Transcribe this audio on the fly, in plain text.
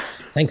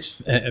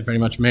Thanks very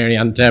much, Mary.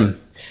 And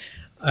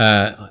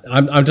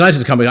I'm delighted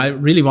to come. I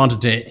really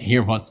wanted to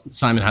hear what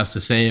Simon has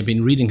to say. I've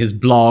been reading his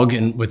blog,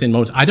 and within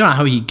moments, I don't know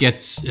how he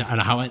gets, I don't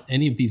know how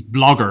any of these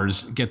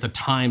bloggers get the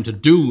time to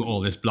do all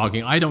this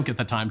blogging. I don't get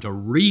the time to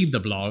read the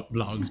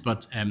blogs,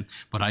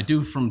 but I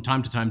do from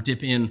time to time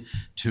dip in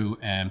to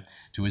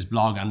his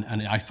blog,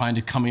 and I find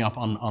it coming up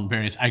on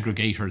various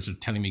aggregators are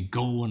telling me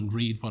go and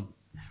read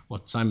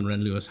what Simon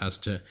Wren-Lewis has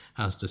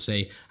to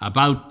say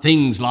about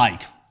things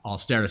like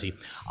austerity.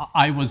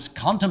 I was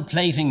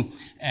contemplating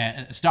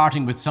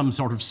starting with some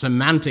sort of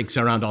semantics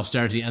around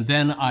austerity, and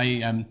then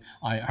I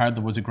heard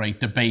there was a great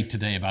debate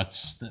today about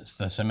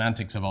the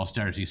semantics of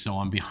austerity, so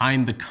I'm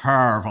behind the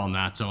curve on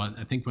that. So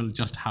I think we'll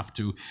just have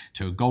to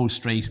go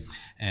straight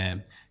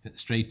to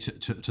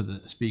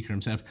the speaker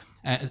himself.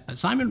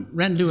 Simon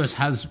Wren-Lewis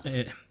has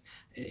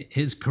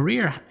his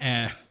career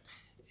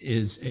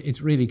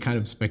it's really kind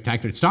of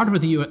spectacular. It started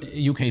with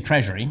the UK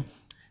Treasury.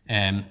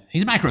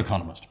 He's a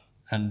macroeconomist.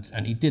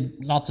 And he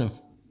did lots of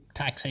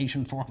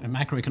taxation for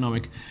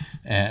macroeconomic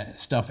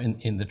stuff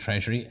in the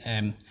Treasury.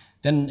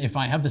 Then, if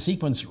I have the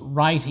sequence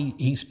right,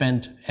 he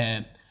spent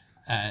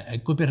a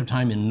good bit of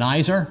time in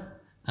NISR,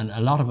 and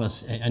a lot of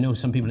us, I know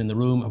some people in the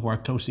room have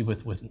worked closely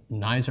with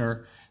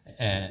NISR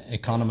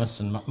economists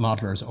and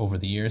modelers over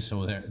the years,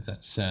 so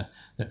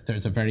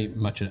there's a very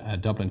much a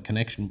Dublin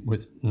connection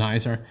with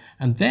NISR.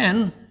 And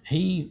then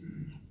he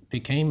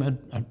became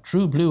a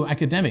true blue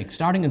academic,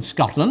 starting in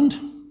Scotland,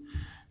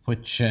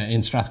 which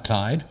in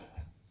Strathclyde,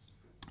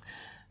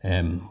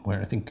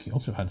 where I think he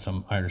also had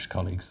some Irish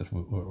colleagues that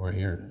were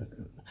here.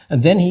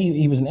 And then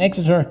he was in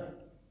Exeter,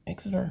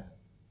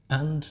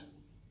 and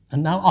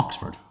now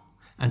Oxford.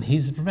 And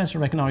he's a professor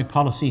of economic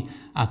policy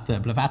at the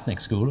Blavatnik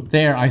School.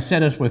 There, I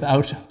said it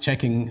without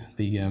checking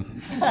the...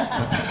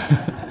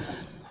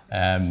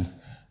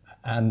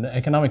 and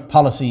economic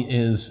policy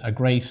is a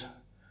great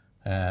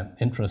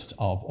interest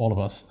of all of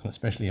us, and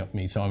especially of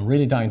me. So I'm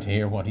really dying to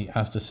hear what he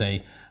has to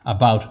say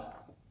about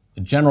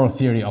the general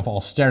theory of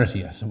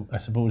austerity. I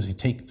suppose he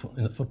take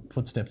in the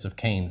footsteps of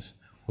Keynes.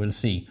 We'll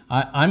see.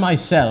 I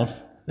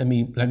myself, let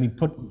me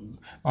put.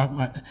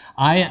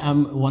 I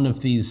am one of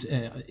these.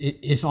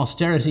 If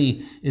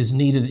austerity is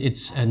needed,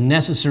 it's a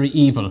necessary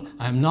evil.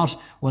 I'm not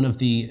one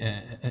of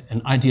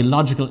an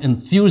ideological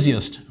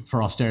enthusiast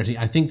for austerity.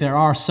 I think there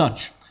are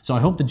such. So I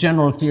hope the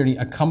general theory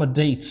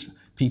accommodates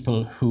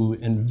people who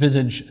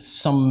envisage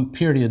some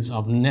periods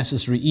of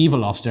necessary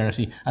evil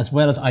austerity, as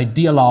well as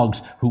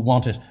ideologues who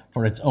want it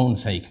for its own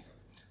sake.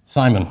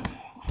 Simon.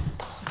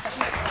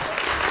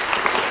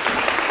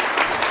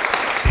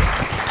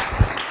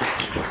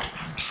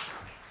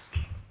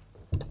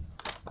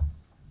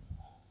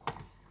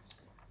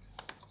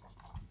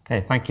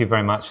 Okay, thank you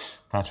very much,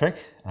 Patrick,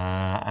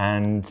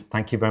 and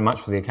thank you very much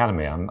for the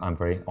Academy. I'm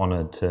very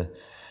honoured to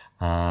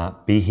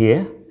be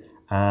here.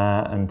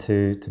 And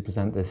to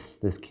present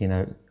this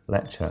keynote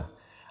lecture.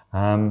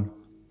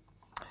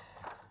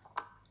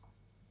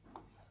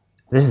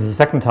 This is the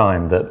second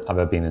time that I've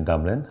ever been in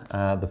Dublin.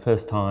 The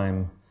first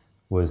time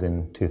was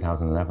in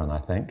 2011, I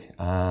think,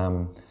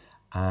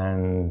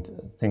 and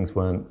things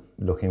weren't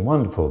looking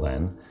wonderful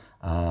then.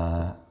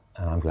 And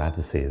I'm glad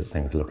to see that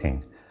things are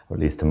looking, or at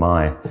least to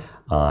my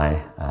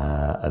eye,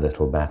 a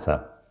little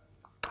better.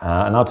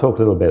 And I'll talk a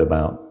little bit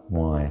about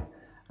why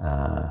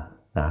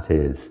that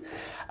is.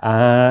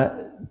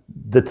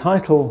 The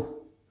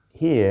title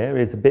here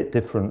is a bit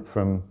different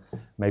from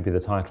maybe the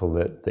title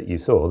that you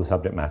saw. The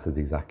subject matter is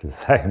exactly the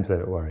same, so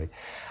don't worry.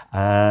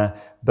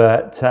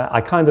 But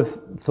I kind of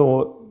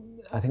thought,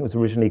 I think it was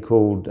originally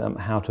called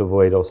How to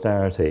Avoid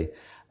Austerity.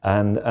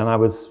 And I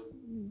was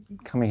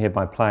coming here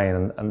by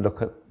plane and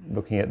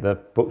looking at the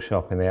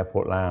bookshop in the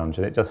airport lounge,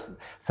 and it just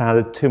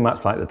sounded too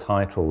much like the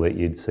title that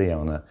you'd see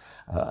on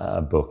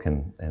a book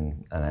in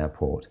an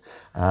airport.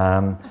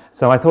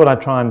 So I thought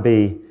I'd try and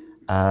be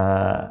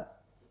a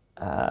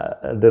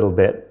little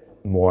bit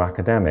more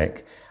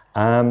academic.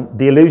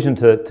 The allusion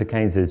to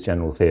Keynes's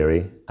general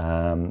theory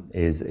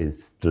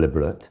is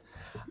deliberate.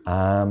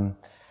 And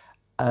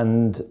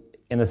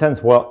in a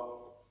sense, what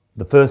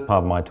the first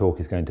part of my talk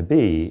is going to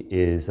be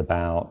is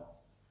about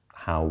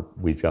how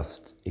we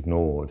just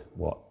ignored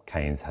what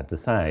Keynes had to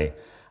say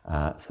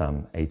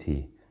some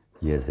 80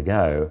 years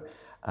ago.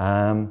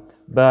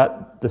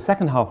 But the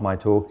second half of my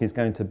talk is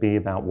going to be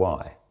about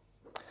why.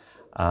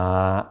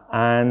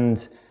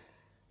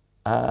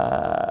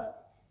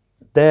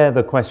 There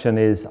the question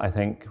is, I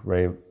think,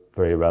 very,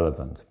 very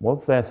relevant.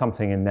 Was there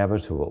something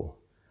inevitable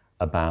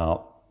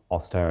about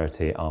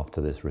austerity after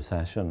this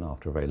recession,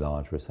 after a very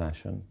large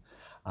recession?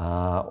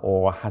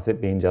 Or has it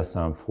been just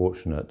an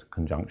unfortunate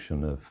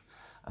conjunction of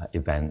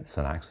events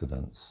and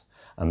accidents?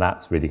 And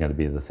that's really going to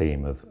be the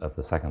theme of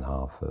the second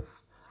half of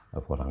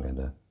what I'm going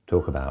to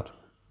talk about.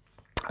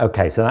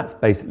 Okay, so that's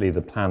basically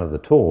the plan of the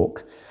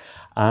talk.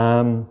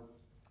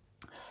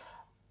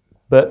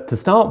 But to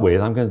start with,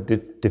 I'm going to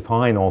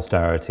define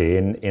austerity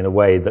in a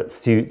way that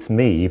suits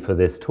me for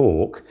this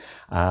talk.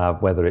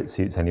 Whether it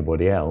suits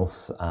anybody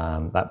else,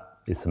 that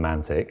is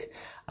semantic.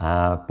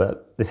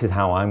 But this is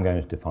how I'm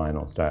going to define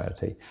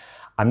austerity.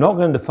 I'm not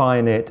going to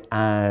define it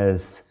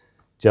as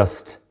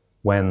just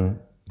when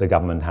the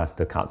government has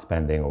to cut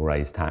spending or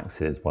raise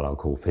taxes, what I'll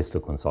call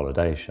fiscal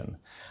consolidation.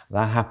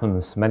 That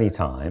happens many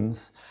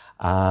times,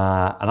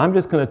 and I'm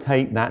just going to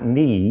take that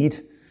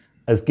need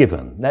as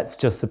given. Let's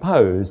just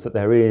suppose that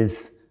there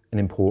is an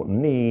important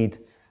need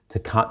to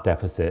cut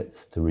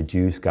deficits, to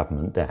reduce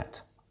government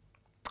debt.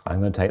 I'm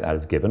going to take that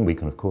as given. We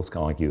can, of course,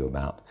 argue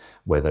about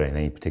whether in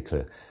any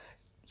particular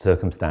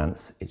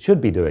circumstance it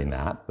should be doing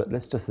that, but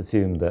let's just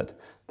assume that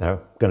there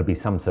are going to be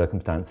some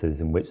circumstances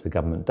in which the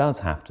government does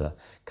have to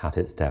cut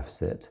its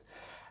deficit.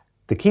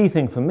 The key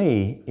thing for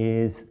me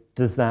is,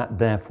 does that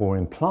therefore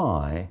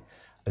imply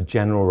a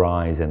general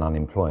rise in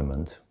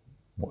unemployment,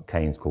 what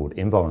Keynes called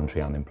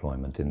involuntary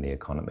unemployment in the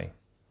economy?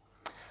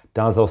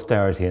 Does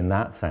austerity in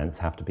that sense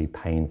have to be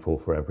painful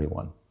for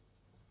everyone?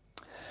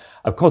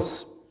 Of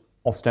course,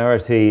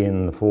 austerity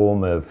in the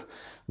form of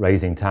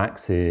raising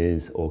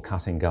taxes or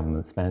cutting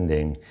government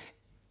spending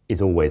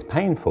is always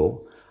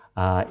painful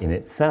in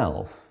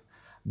itself,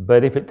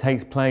 but if it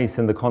takes place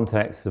in the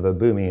context of a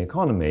booming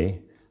economy,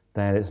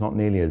 then it's not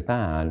nearly as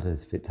bad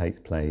as if it takes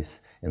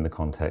place in the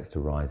context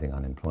of rising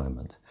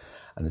unemployment.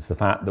 And it's the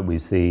fact that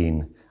we've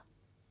seen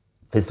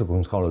fiscal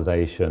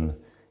consolidation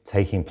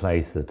taking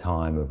place at a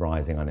time of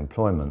rising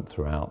unemployment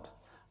throughout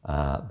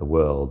the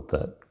world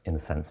that, in a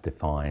sense,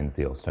 defines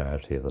the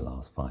austerity of the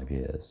last 5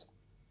 years.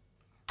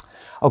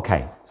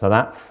 Okay, so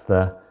that's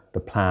the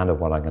plan of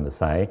what I'm going to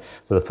say.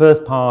 So the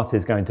first part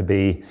is going to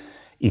be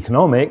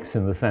economics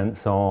in the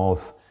sense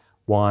of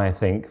why I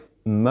think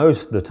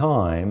most of the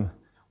time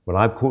what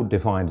I've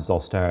defined as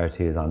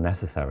austerity is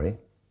unnecessary,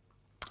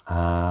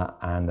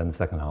 and then the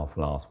second half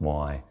will ask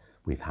why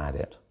we've had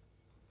it.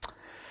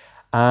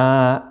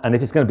 And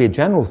if it's going to be a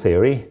general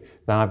theory,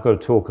 then I've got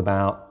to talk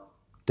about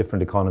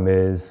different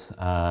economies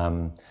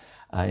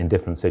in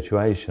different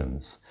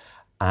situations.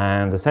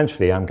 And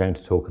essentially I'm going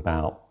to talk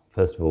about,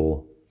 first of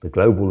all, the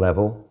global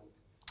level.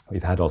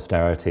 We've had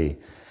austerity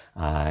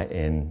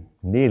in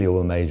nearly all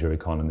the major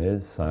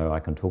economies, so I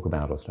can talk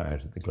about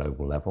austerity at the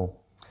global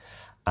level.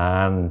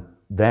 And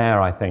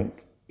there I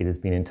think it has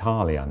been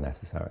entirely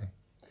unnecessary.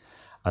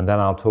 And then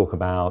I'll talk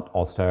about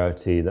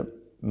austerity that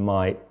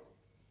might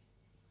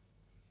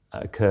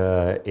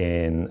occur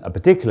in a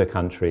particular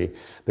country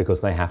because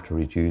they have to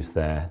reduce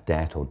their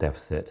debt or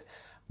deficit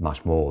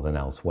much more than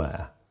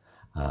elsewhere,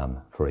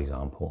 for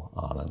example,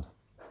 Ireland.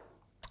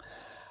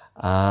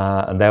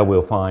 And there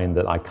we'll find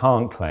that I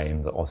can't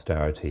claim that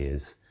austerity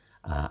is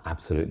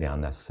absolutely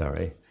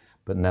unnecessary,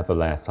 but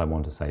nevertheless I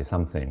want to say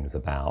some things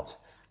about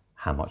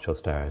how much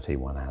austerity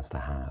one has to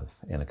have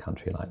in a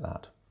country like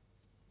that.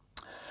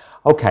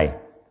 Okay,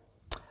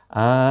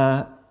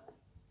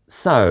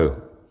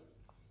 so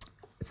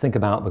let's think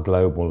about the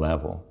global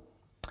level.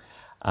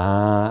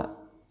 And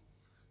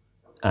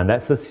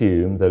let's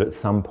assume that at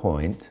some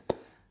point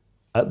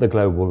at the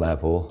global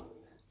level,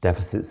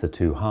 deficits are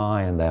too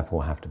high and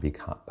therefore have to be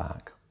cut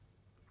back.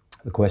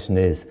 The question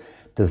is,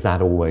 does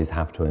that always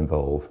have to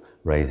involve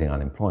raising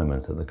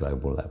unemployment at the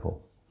global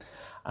level?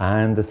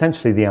 And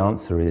essentially the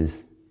answer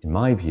is, in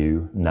my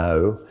view,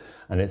 no.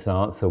 And it's an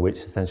answer which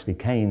essentially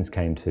Keynes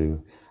came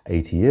to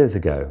 80 years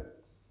ago.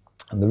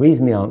 And the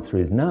reason the answer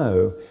is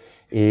no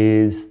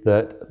is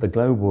that at the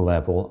global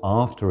level,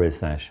 after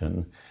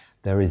recession,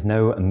 there is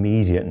no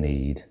immediate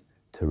need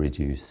to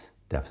reduce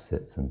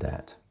deficits and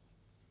debt.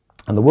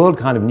 And the world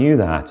kind of knew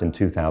that in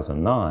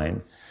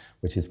 2009,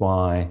 which is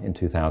why in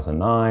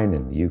 2009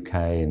 in the UK,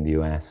 in the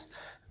US,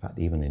 in fact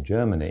even in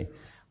Germany,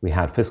 we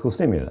had fiscal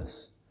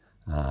stimulus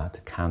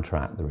to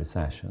counteract the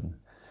recession.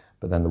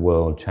 But then the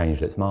world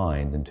changed its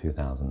mind in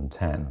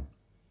 2010.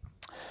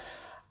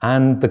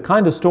 And the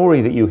kind of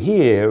story that you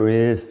hear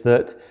is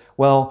that,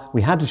 well,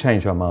 we had to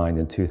change our mind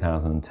in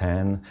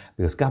 2010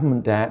 because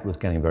government debt was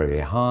getting very, very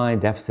high,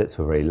 deficits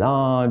were very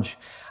large,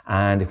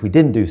 and if we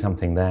didn't do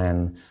something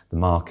then, the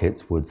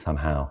markets would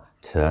somehow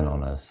turn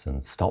on us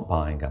and stop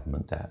buying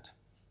government debt.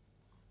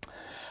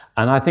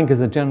 And I think as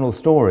a general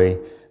story,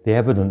 the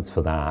evidence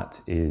for that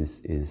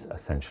is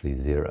essentially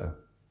zero.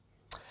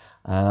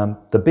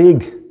 The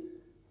big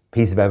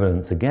piece of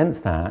evidence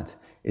against that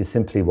is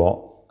simply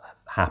what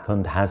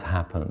has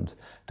happened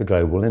to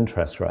global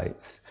interest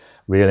rates.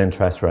 Real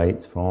interest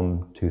rates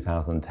from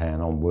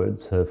 2010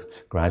 onwards have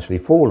gradually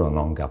fallen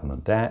on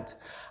government debt,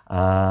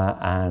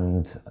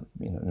 and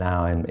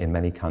now in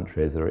many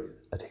countries are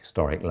at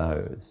historic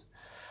lows.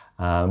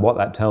 What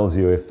that tells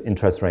you, if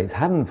interest rates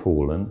hadn't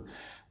fallen,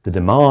 the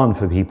demand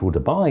for people to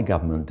buy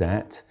government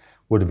debt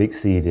would have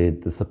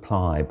exceeded the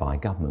supply by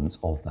governments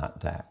of that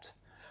debt.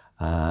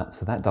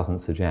 So that doesn't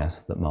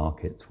suggest that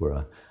markets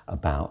were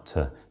about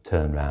to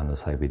turn around and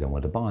say we don't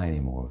want to buy any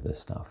more of this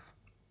stuff.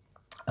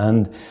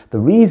 And the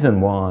reason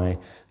why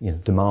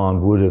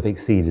demand would have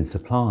exceeded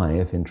supply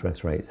if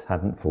interest rates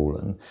hadn't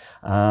fallen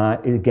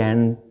is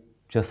again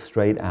just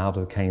straight out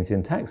of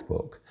Keynesian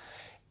textbook.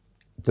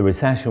 This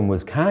recession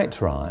was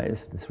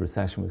characterized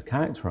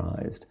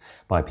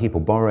by people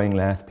borrowing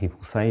less,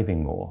 people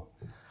saving more.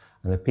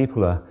 And if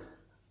people are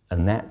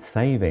net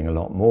saving a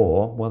lot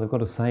more, well, they've got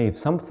to save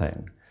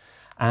something.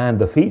 And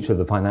the feature of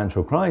the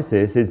financial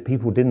crisis is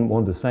people didn't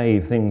want to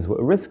save things that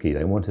were risky.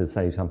 They wanted to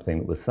save something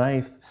that was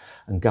safe,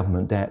 and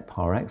government debt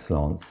par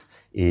excellence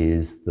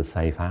is the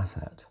safe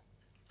asset.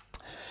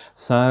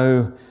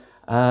 So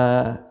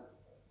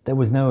there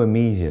was no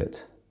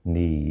immediate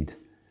need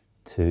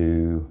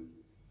to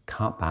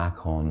cut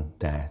back on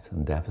debt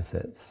and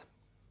deficits.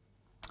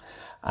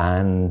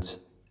 And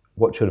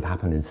what should have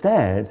happened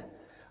instead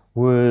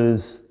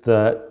was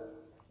that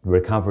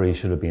recovery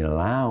should have been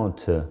allowed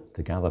to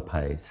gather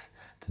pace,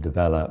 to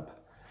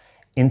develop.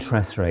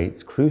 Interest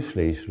rates,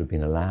 crucially, should have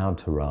been allowed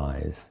to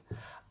rise,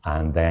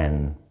 and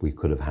then we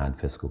could have had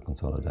fiscal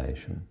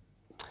consolidation.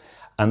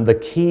 And the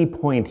key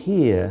point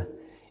here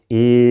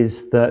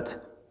is that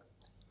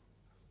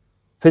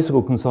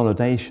fiscal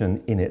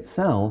consolidation in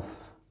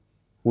itself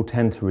will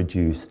tend to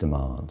reduce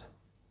demand.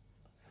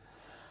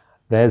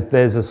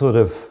 There's a sort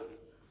of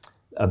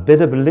a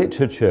bit of a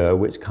literature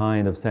which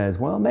kind of says,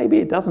 well, maybe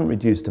it doesn't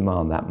reduce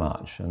demand that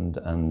much,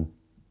 and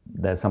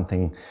there's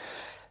something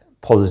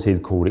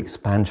positive called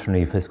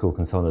expansionary fiscal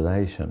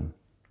consolidation.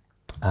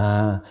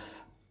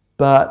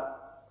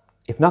 But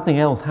if nothing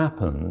else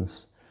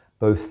happens,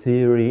 both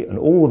theory and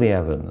all the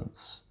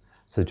evidence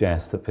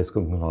suggests that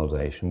fiscal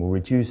consolidation will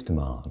reduce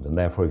demand, and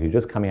therefore if you're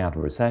just coming out of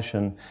a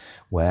recession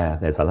where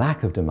there's a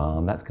lack of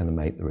demand, that's going to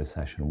make the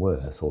recession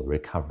worse or the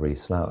recovery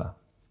slower.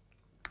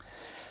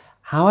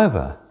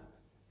 However,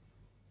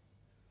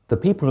 the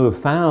people who have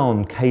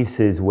found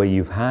cases where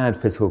you've had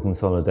fiscal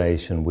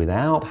consolidation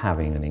without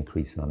having an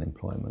increase in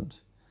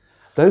unemployment,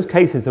 those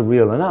cases are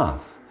real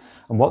enough.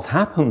 And what's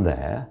happened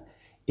there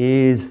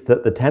is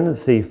that the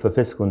tendency for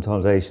fiscal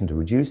consolidation to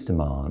reduce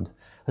demand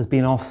has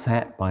been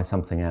offset by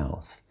something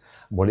else.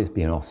 What it's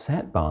been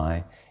offset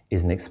by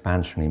is an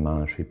expansionary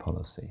monetary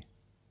policy.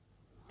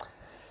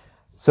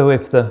 So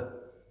if the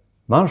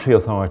monetary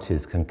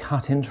authorities can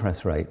cut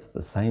interest rates at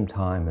the same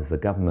time as the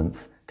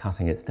government's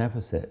cutting its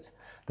deficits,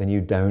 then you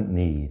don't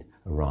need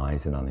a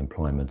rise in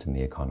unemployment in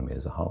the economy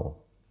as a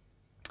whole.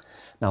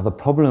 Now, the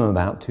problem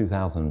about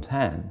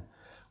 2010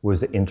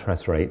 was that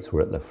interest rates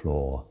were at the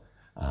floor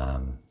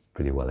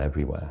pretty well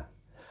everywhere.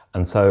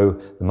 And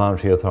so the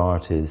monetary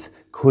authorities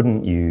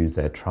couldn't use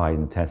their tried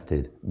and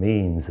tested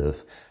means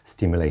of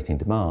stimulating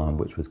demand,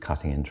 which was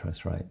cutting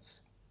interest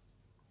rates.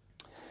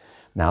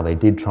 Now, they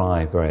did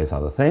try various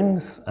other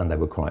things, and they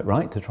were quite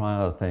right to try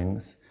other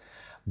things,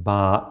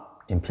 but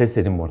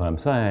implicit in what I'm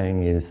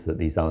saying is that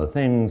these other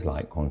things,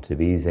 like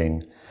quantitative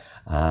easing,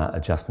 are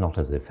just not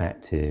as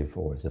effective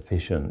or as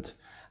efficient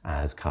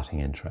as cutting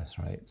interest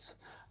rates.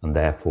 And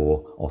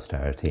therefore,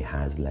 austerity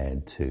has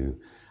led to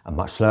a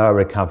much slower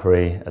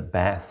recovery at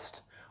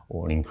best,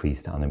 or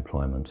increased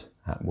unemployment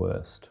at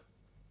worst.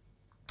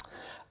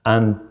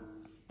 And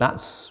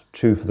that's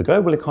true for the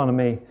global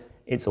economy.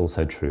 It's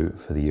also true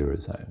for the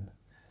Eurozone.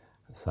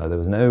 So there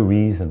was no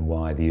reason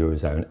why the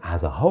Eurozone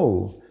as a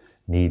whole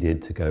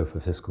needed to go for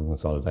fiscal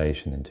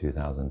consolidation in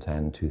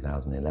 2010,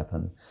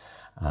 2011,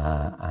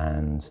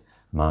 and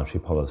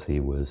monetary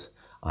policy was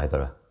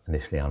either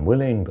initially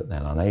unwilling but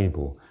then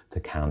unable to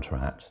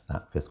counteract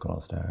that fiscal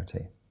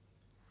austerity.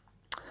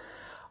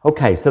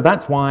 Okay, so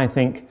that's why I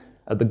think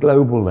at the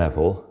global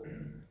level,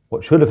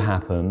 what should have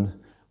happened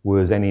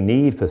was any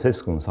need for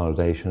fiscal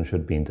consolidation should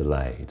have been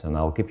delayed. And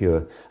I'll give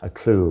you a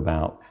clue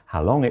about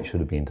how long it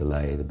should have been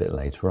delayed a bit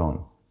later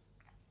on.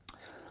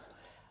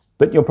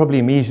 But you're probably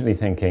immediately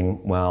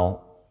thinking,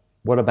 well,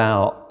 what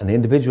about an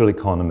individual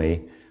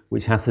economy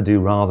which has to do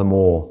rather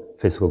more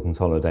fiscal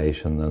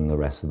consolidation than the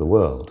rest of the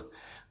world?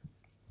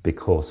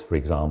 Because, for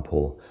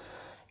example,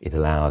 it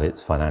allowed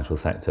its financial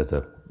sector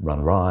to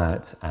run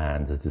riot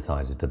and has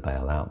decided to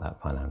bail out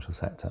that financial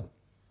sector.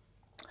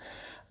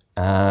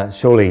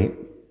 Surely,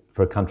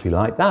 for a country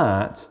like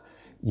that,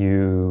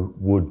 you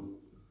would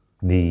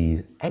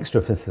need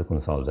extra fiscal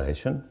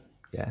consolidation,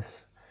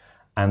 yes,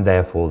 and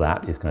therefore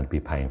that is going to be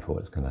painful.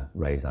 It's going to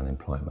raise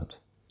unemployment.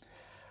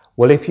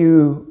 Well,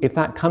 if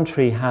that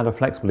country had a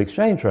flexible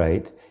exchange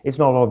rate, it's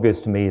not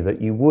obvious to me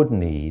that you would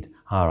need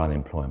higher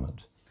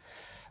unemployment.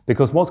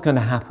 Because what's going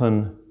to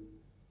happen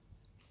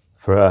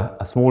for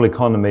a small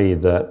economy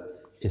that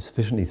is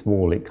sufficiently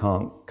small it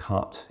can't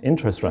cut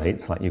interest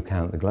rates like you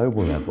can at the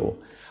global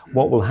level,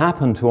 what will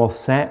happen to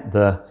offset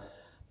the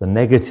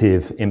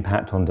negative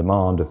impact on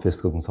demand of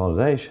fiscal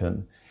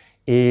consolidation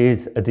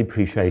is a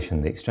depreciation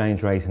of the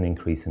exchange rate and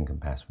increase in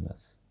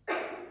competitiveness.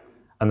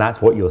 And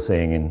that's what you're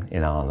seeing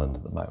in Ireland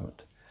at the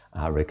moment,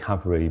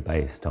 recovery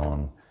based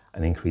on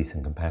an increase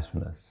in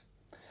competitiveness.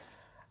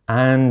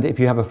 And if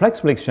you have a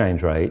flexible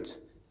exchange rate,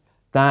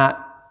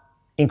 that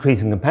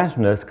increase in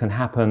competitiveness can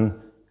happen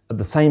at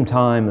the same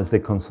time as the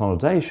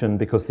consolidation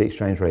because the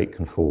exchange rate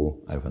can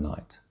fall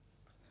overnight.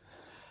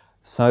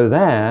 So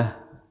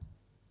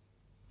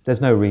there's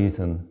no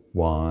reason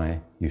why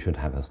you should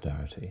have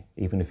austerity,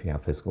 even if you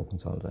have fiscal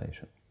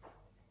consolidation.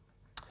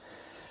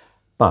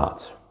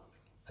 But,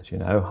 as you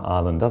know,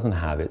 Ireland doesn't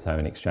have its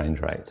own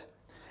exchange rate.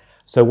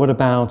 So what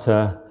about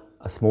a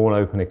small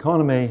open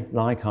economy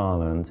like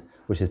Ireland,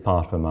 which is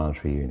part of a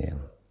monetary union?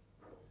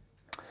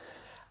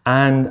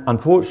 And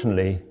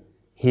unfortunately,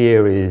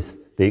 here is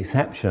the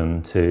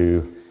exception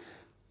to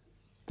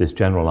this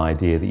general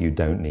idea that you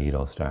don't need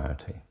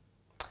austerity.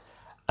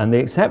 And the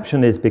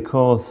exception is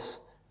because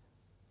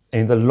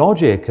in the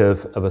logic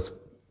of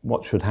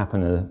what should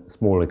happen in a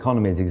small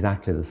economy is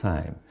exactly the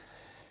same.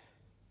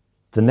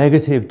 The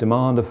negative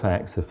demand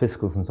effects of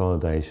fiscal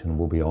consolidation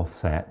will be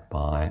offset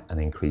by an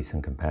increase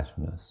in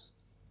competitiveness.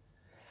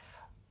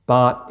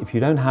 But if you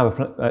don't have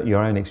your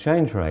own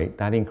exchange rate,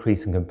 that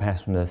increase in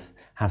competitiveness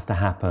has to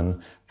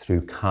happen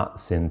through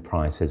cuts in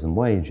prices and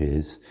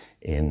wages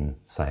in,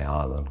 say,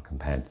 Ireland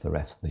compared to the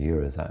rest of the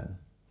Eurozone.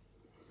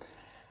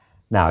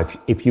 Now,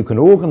 if you can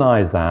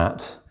organise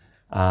that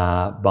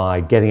by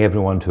getting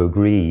everyone to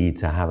agree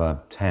to have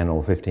a 10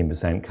 or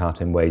 15%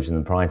 cut in wages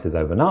and prices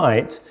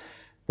overnight,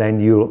 then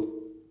you'll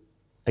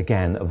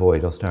again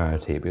avoid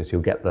austerity because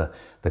you'll get the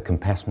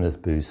competitiveness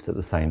boost at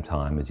the same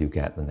time as you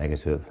get the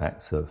negative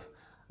effects of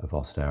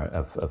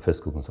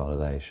fiscal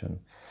consolidation.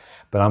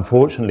 But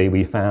unfortunately,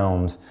 we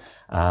found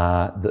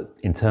that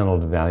internal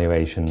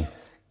devaluation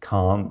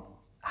can't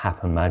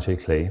happen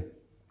magically,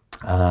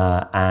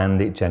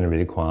 and it generally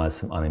requires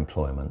some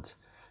unemployment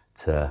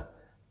to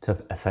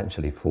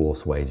essentially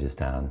force wages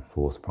down,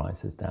 force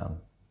prices down.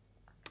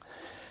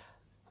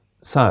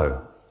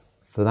 So,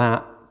 for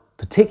that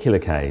particular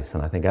case,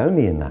 and I think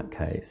only in that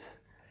case,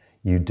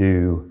 you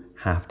do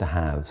have to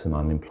have some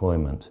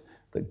unemployment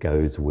that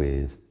goes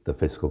with the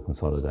fiscal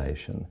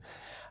consolidation,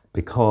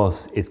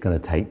 because it's going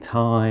to take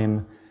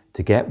time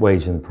to get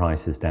wages and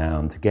prices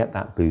down, to get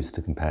that boost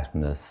to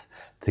competitiveness,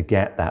 to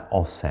get that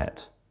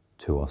offset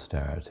to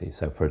austerity.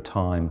 So for a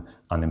time,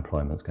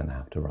 unemployment's going to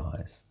have to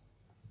rise.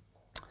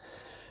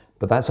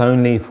 But that's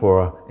only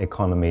for an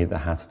economy that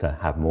has to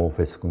have more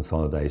fiscal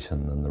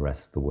consolidation than the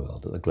rest of the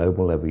world. At the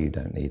global level, you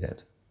don't need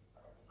it.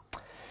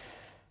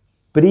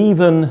 But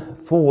even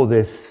for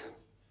this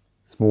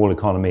small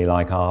economy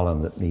like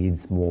Ireland that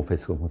needs more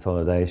fiscal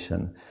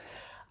consolidation,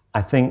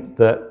 I think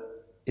that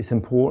it's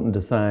important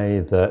to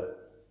say that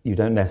you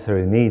don't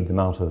necessarily need the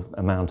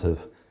amount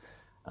of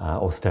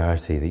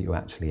austerity that you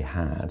actually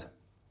had.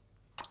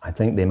 I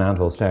think the amount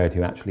of austerity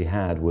you actually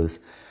had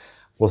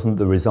wasn't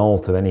the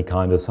result of any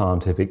kind of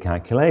scientific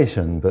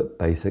calculation, but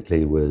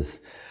basically was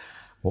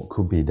what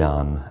could be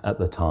done at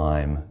the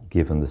time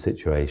given the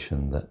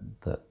situation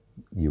that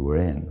you were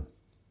in.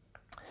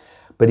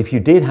 But if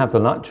you did have the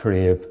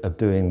luxury of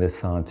doing this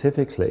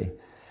scientifically,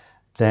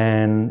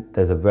 then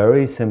there's a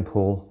very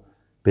simple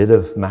bit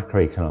of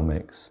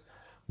macroeconomics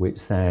which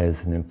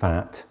says, and in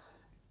fact,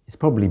 it's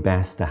probably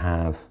best to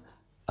have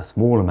a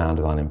small amount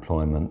of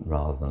unemployment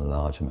rather than a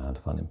large amount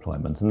of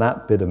unemployment. And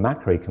that bit of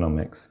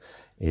macroeconomics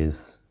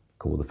is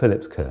called the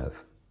Phillips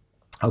curve.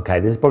 Okay,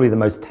 this is probably the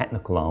most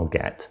technical I'll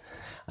get,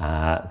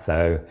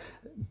 so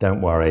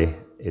don't worry,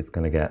 it's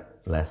going to get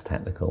less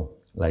technical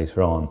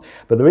later on.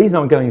 But the reason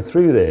I'm going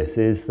through this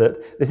is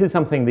that this is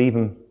something that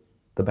even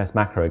the best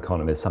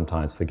macroeconomists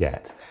sometimes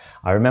forget.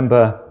 I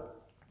remember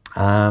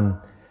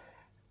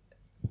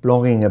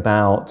blogging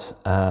about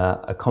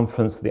a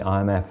conference that the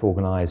IMF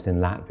organised in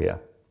Latvia.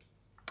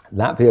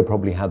 Latvia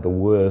probably had the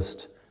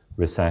worst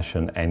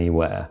recession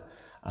anywhere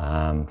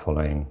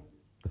following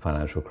the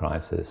financial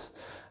crisis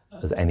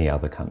as any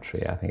other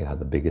country. I think it had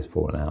the biggest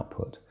foreign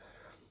output.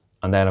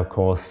 And then, of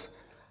course,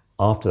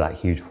 after that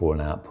huge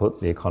foreign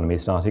output, the economy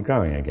started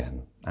growing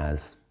again,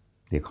 as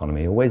the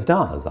economy always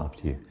does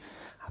after you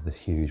have this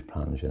huge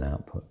plunge in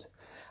output.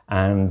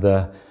 And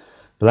the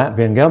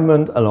Latvian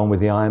government, along with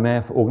the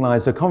IMF,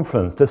 organised a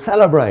conference to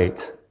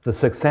celebrate the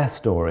success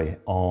story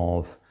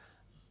of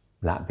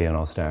Latvian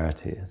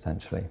austerity,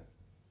 essentially.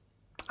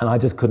 And I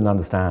just couldn't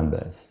understand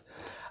this.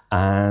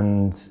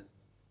 And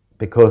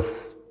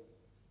because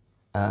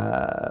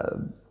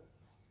the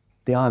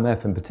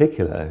IMF in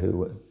particular, who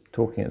were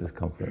talking at this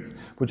conference,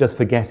 were just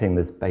forgetting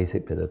this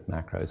basic bit of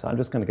macro. So I'm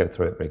just going to go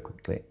through it very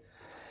quickly.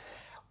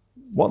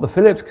 What the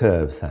Phillips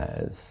curve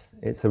says,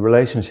 it's a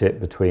relationship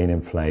between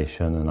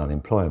inflation and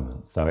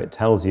unemployment. So it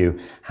tells you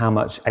how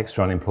much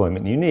extra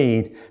unemployment you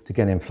need to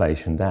get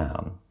inflation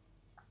down.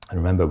 And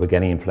remember, we're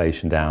getting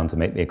inflation down to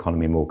make the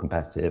economy more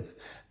competitive,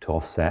 to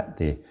offset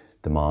the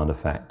demand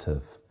effect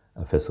of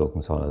fiscal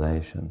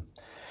consolidation.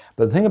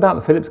 But the thing about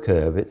the Phillips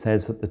curve, it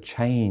says that the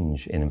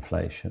change in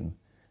inflation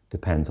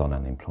depends on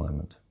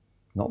unemployment.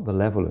 Not the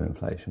level of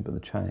inflation, but the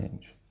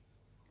change.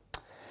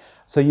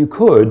 So you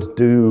could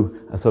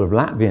do a sort of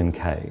Latvian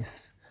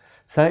case.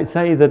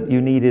 Say that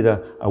you needed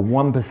a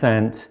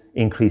 1%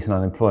 increase in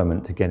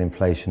unemployment to get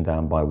inflation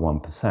down by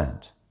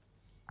 1%.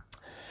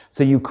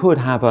 So you could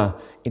have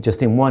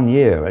just in 1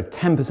 year, a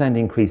 10%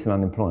 increase in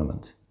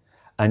unemployment,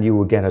 and you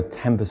would get a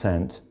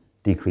 10%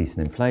 decrease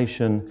in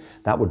inflation.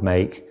 That would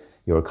make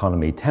your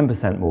economy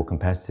 10% more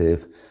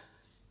competitive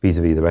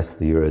vis-a-vis the rest of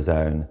the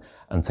Eurozone.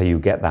 And so you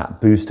get that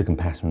boost to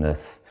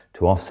competitiveness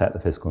to offset the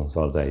fiscal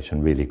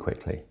consolidation really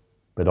quickly,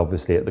 but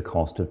obviously at the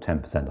cost of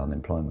 10%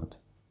 unemployment.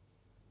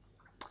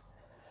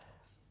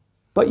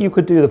 But you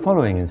could do the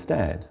following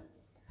instead.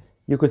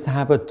 You could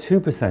have a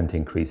 2%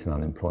 increase in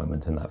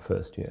unemployment in that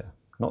first year,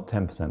 not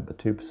 10%, but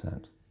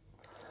 2%.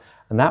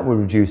 And that would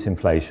reduce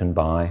inflation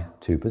by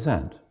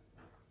 2%.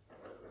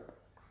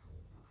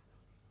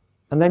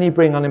 and then you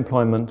bring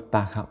unemployment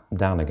back up and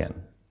down again.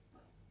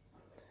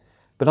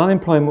 But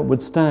unemployment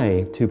would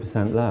stay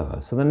 2%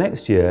 lower. So the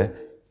next year,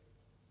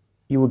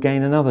 you will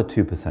gain another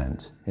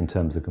 2% in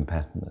terms of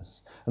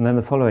competitiveness. And then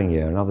the following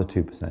year, another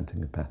 2%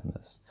 in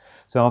competitiveness.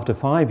 So after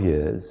 5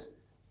 years,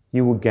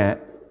 you will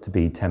get to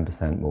be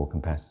 10% more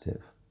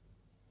competitive.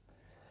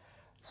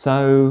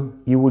 So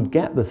you would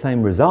get the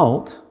same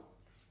result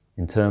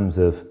in terms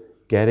of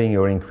getting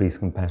your increased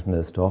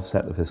competitiveness to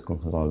offset the fiscal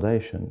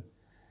consolidation.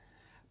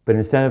 But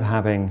instead of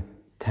having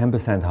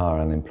 10% higher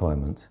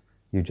unemployment,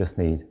 you just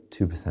need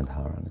 2%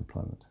 higher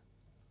unemployment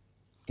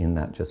in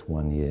that just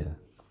 1 year,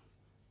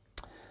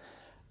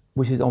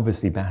 which is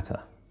obviously better.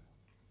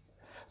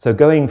 So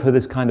going for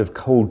this kind of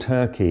cold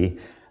turkey,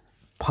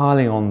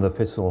 piling on the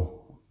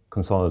fiscal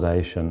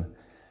consolidation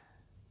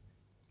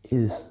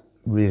is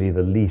really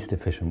the least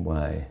efficient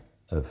way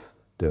of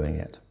doing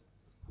it.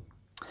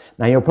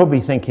 Now you're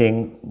probably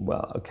thinking,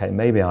 well, okay,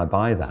 maybe I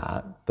buy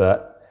that,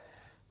 but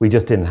we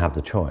just didn't have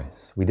the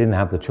choice. We didn't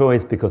have the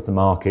choice because the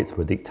markets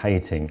were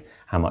dictating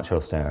how much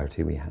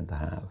austerity we had to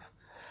have.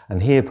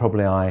 And here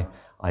probably I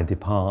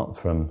depart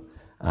from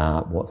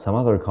what some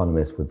other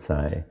economists would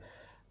say.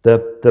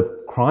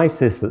 The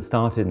crisis that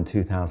started in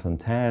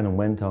 2010 and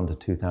went on to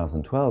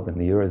 2012 in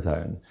the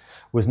Eurozone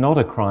was not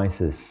a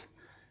crisis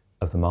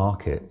of the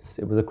markets.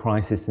 It was a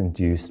crisis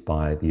induced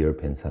by the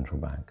European Central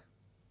Bank.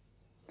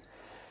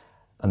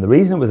 And the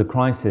reason it was a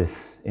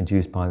crisis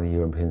induced by the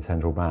European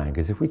Central Bank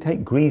is if we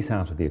take Greece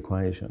out of the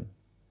equation,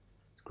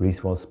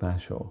 Greece was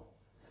special,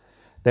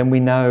 then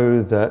we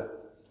know that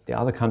the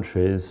other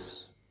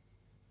countries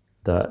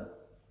that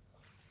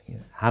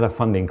had a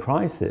funding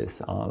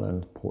crisis,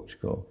 Ireland,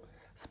 Portugal,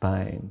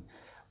 Spain,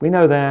 we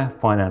know their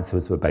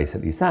finances were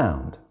basically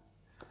sound.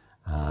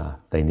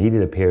 They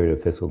needed a period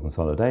of fiscal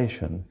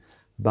consolidation,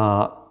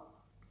 but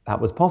that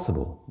was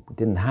possible. We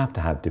didn't have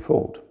to have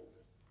default.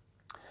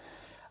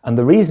 And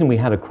the reason we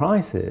had a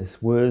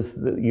crisis was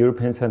that the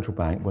European Central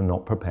Bank were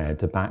not prepared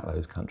to back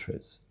those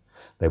countries.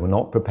 They were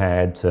not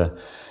prepared to,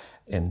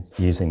 in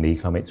using the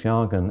economics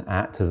jargon,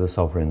 act as a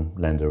sovereign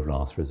lender of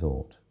last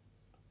resort.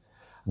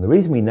 And the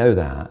reason we know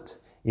that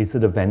is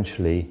that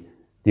eventually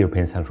the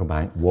European Central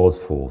Bank was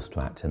forced to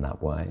act in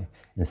that way.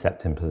 In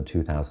September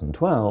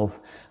 2012,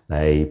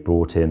 they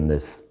brought in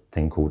this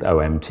thing called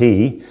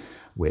OMT,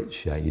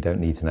 which you don't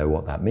need to know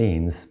what that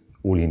means.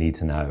 All you need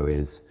to know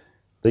is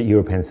that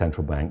European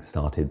Central Bank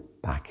started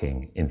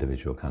backing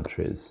individual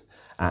countries,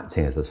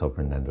 acting as a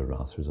sovereign lender of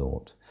last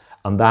resort.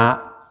 And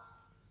that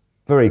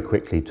very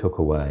quickly took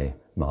away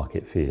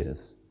market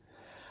fears.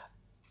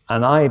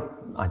 And I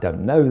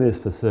don't know this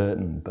for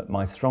certain, but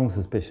my strong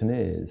suspicion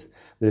is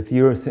that if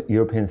the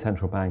European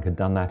Central Bank had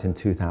done that in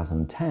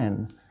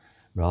 2010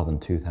 rather than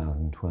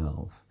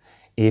 2012,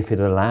 if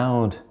it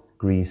allowed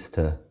Greece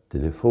to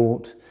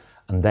default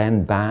and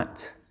then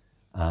backed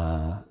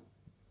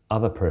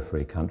other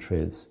periphery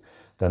countries,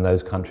 then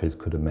those countries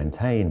could have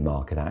maintained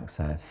market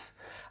access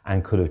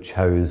and could have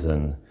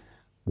chosen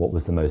what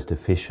was the most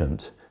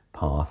efficient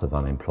path of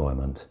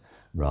unemployment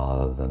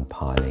rather than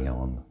piling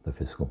on the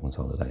fiscal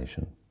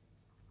consolidation.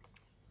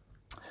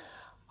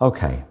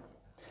 Okay,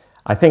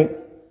 I think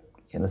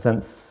in a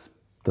sense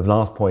the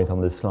last point on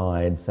this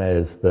slide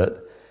says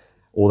that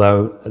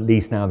although at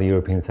least now the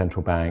European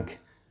Central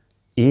Bank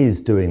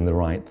is doing the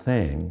right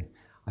thing,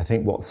 I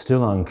think what's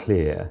still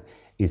unclear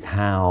is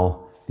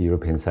how the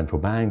European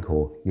Central Bank,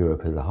 or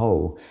Europe as a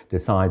whole,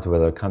 decides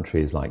whether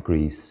countries like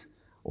Greece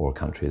or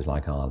countries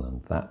like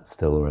Ireland. That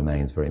still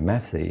remains very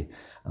messy,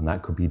 and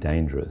that could be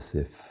dangerous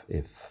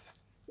if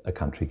a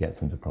country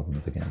gets into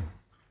problems again.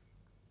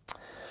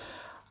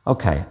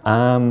 Okay,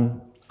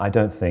 I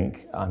don't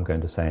think I'm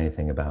going to say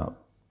anything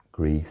about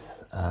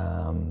Greece.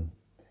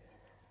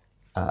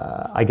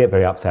 I get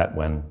very upset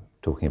when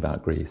talking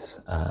about Greece.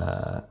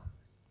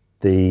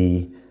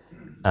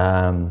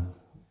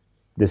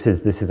 This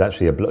is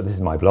actually this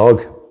is my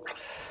blog,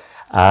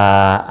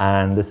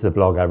 and this is a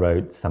blog I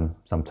wrote some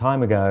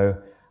time ago,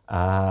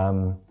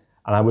 and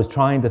I was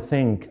trying to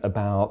think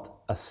about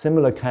a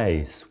similar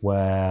case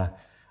where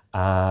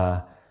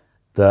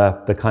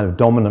the kind of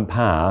dominant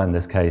power, in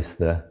this case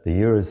the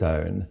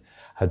Eurozone,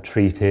 had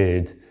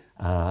treated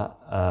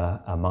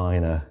a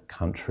minor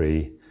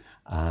country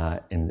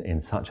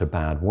in such a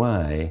bad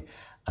way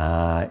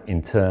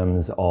in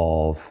terms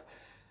of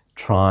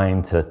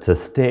trying to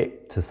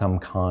stick to some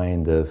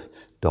kind of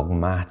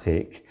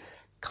dogmatic,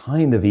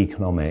 kind of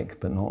economic,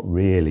 but not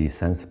really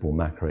sensible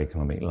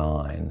macroeconomic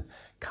line,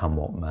 come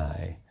what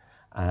may.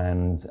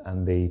 And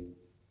the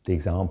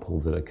example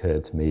that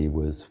occurred to me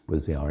was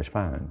the Irish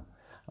famine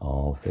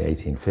of the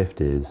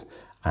 1850s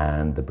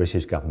and the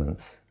British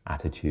government's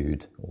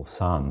attitude, or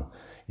some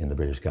in the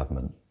British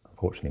government,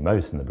 unfortunately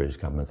most in the British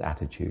government's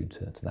attitude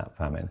to that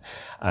famine.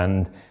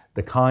 And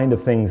the kind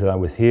of things that I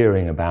was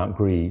hearing about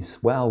Greece,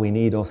 well, we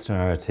need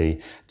austerity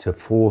to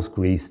force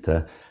Greece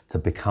to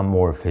become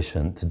more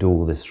efficient, to do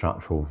all this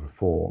structural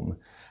reform,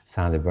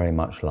 sounded very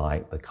much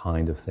like the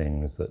kind of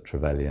things that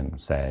Trevelyan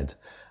said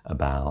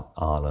about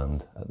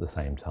Ireland at the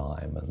same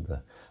time, and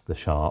the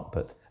sharp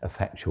but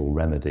effectual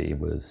remedy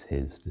was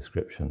his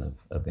description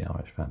of the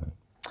Irish famine.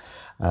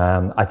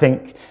 I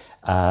think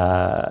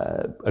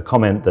a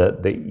comment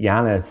that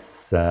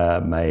Yanis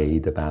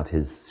made about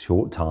his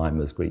short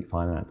time as Greek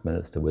finance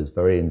minister was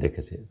very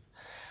indicative,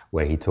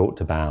 where he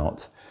talked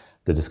about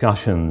the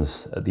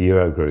discussions at the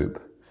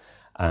Eurogroup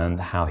and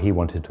how he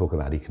wanted to talk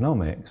about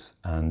economics,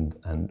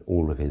 and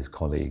all of his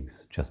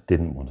colleagues just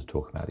didn't want to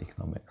talk about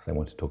economics. They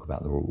wanted to talk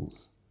about the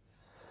rules.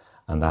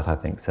 And that, I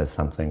think, says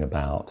something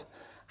about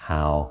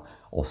how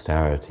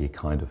austerity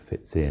kind of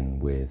fits in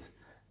with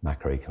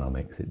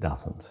macroeconomics. It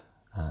doesn't.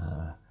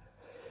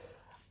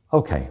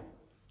 Okay.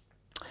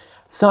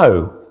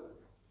 So,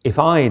 if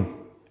I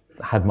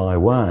had my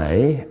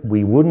way,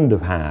 we wouldn't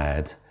have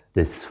had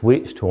this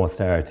switch to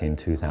austerity in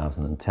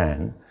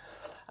 2010.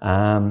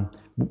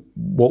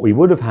 What we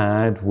would have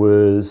had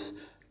was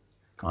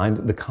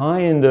the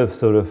kind of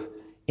sort of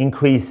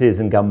increases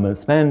in government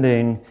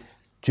spending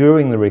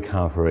during the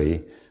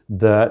recovery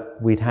that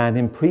we'd had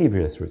in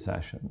previous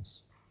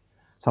recessions.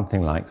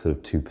 Something like sort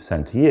of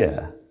 2% a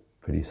year,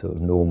 pretty sort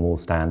of normal,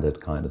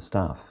 standard kind of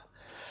stuff.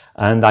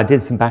 And I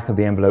did some back of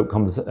the envelope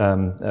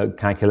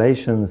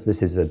calculations.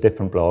 This is a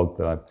different blog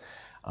that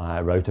I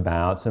wrote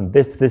about. And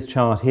this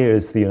chart here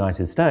is for the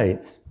United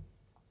States.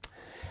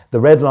 The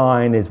red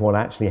line is what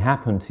actually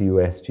happened to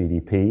US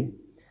GDP.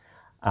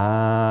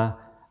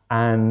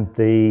 And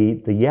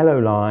the yellow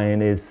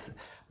line is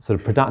sort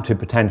of productive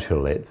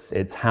potential.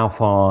 It's how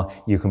far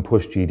you can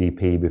push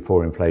GDP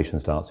before inflation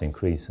starts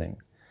increasing.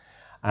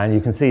 And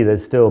you can see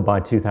there's still, by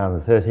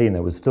 2013,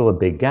 there was still a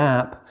big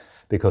gap,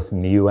 because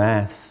in the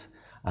US,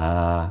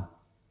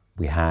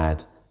 we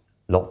had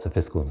lots of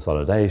fiscal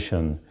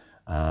consolidation,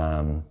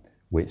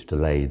 which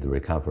delayed the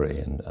recovery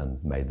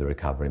and made the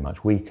recovery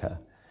much weaker.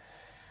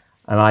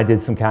 And I did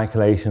some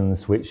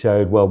calculations which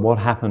showed, well, what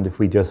happened if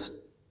we just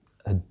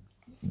had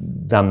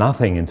done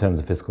nothing in terms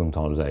of fiscal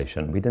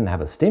consolidation? We didn't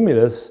have a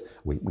stimulus.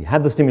 We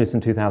had the stimulus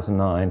in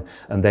 2009,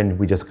 and then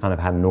we just kind of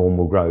had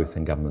normal growth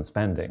in government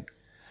spending.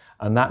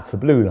 And that's the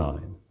blue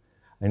line.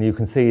 And you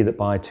can see that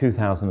by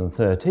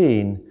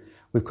 2013,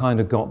 we've kind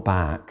of got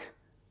back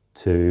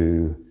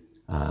to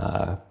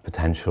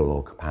potential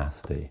or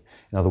capacity.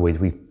 In other words,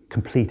 we've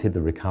completed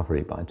the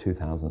recovery by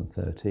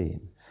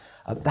 2013.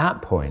 At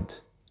that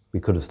point, we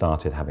could have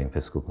started having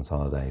fiscal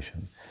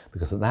consolidation,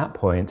 because at that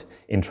point,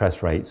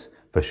 interest rates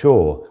for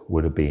sure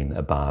would have been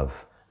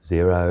above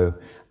zero,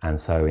 and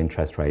so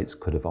interest rates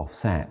could have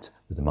offset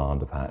the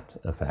demand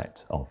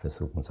effect of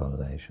fiscal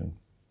consolidation.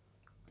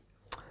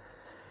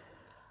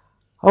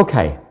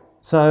 Okay,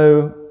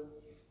 so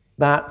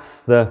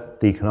that's the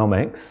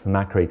economics, the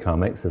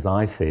macroeconomics as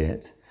I see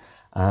it.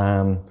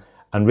 And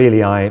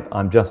really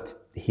I'm just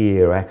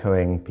here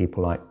echoing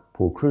people like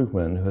Paul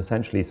Krugman, who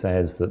essentially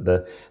says that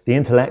the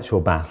intellectual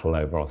battle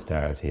over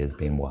austerity has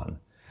been won.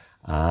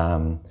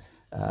 The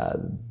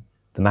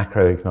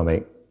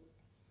macroeconomic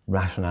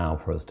rationale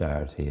for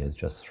austerity has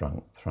just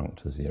shrunk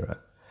to zero.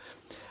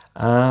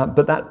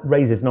 But that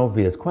raises an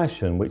obvious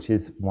question, which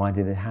is, why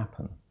did it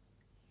happen?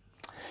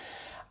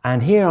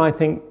 And here I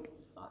think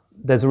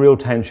there's a real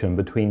tension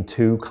between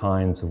two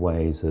kinds of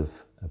ways of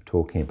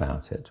talking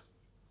about it.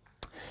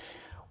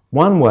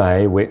 One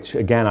way, which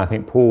again I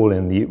think Paul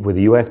with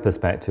the US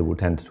perspective will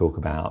tend to talk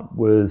about,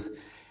 was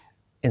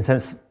in a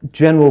sense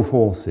general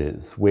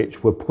forces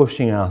which were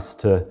pushing us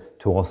to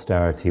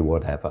austerity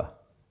whatever.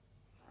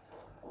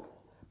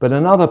 But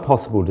another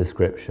possible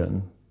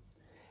description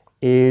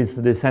is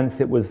that in a sense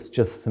it was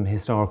just some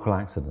historical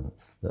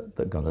accidents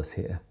that got us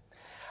here.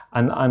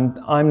 And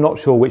I'm not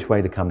sure which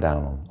way to come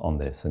down on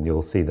this, and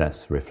you'll see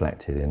that's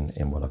reflected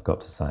in what I've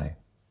got to say.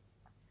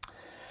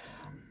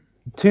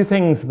 Two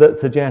things that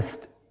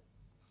suggest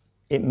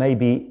it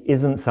maybe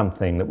isn't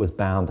something that was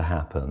bound to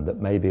happen,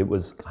 that maybe it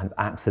was kind of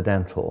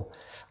accidental.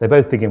 They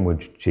both begin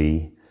with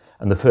G,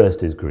 and the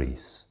first is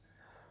Greece.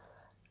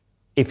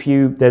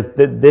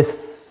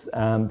 This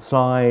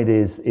slide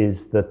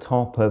is the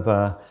top of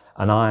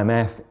an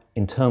IMF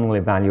internal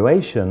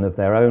evaluation of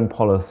their own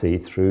policy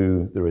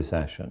through the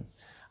recession.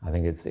 I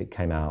think it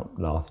came out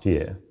last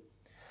year.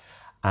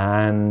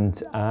 And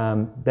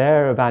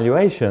their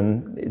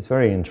evaluation is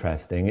very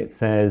interesting. It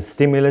says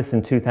stimulus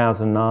in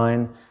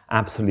 2009,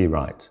 absolutely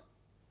right.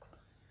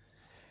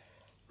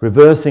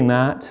 Reversing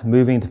that,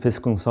 moving to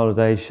fiscal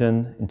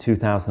consolidation in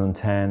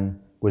 2010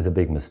 was a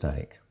big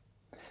mistake.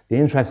 The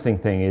interesting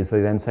thing is they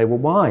then say, well,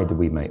 why did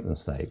we make the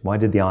mistake? Why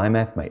did the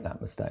IMF make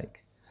that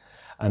mistake?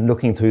 And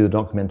looking through the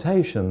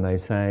documentation, they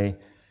say,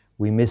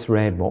 we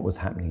misread what was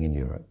happening in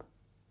Europe.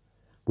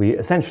 We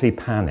essentially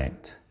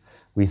panicked.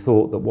 We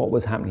thought that what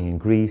was happening in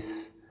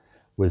Greece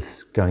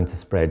was going to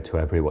spread to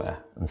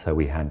everywhere, and so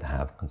we had to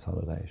have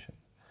consolidation.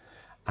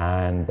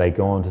 And they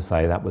go on to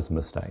say that was a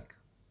mistake.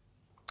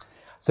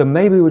 So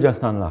maybe we're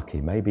just unlucky.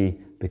 Maybe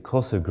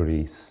because of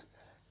Greece,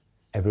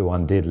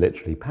 everyone did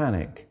literally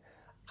panic,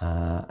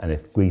 and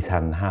if Greece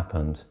hadn't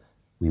happened,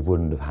 we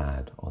wouldn't have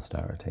had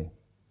austerity.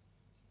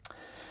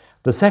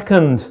 The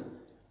second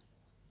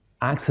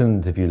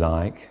accident, if you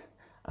like,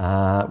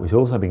 which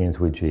also begins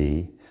with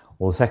G,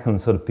 or the second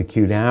sort of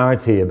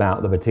peculiarity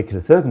about the particular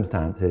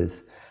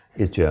circumstances,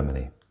 is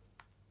Germany.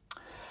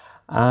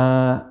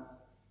 Now,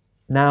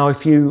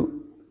 if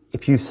you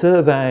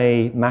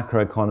survey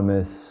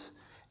macroeconomists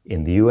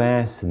in the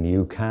US, in the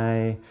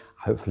UK,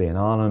 hopefully in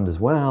Ireland as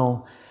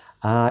well,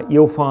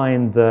 you'll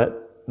find that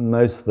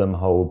most of them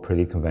hold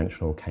pretty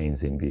conventional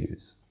Keynesian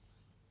views.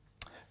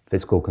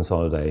 Fiscal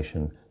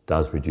consolidation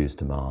does reduce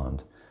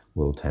demand,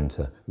 will tend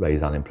to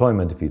raise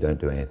unemployment if you don't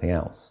do anything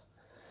else.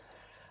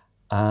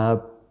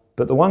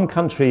 But the one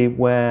country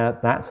where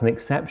that's an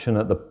exception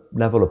at the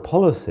level of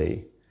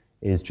policy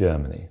is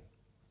Germany.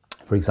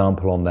 For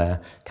example, on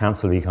their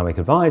Council of Economic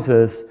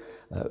Advisors,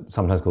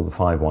 sometimes called the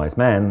Five Wise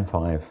Men,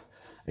 5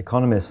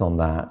 economists on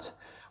that,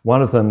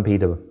 one of them,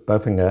 Peter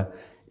Bofinger,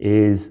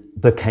 is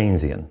the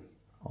Keynesian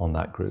on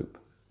that group.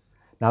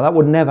 Now, that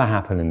would never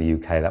happen in the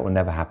UK, that would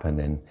never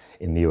happen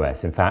in the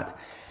US. In fact,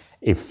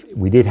 if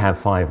we did have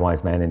 5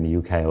 wise men in the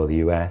UK or the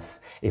US,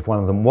 if one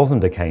of them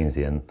wasn't a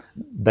Keynesian,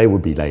 they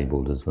would be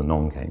labelled as the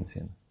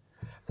non-Keynesian.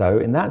 So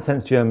in that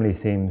sense, Germany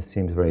seems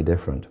very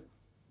different.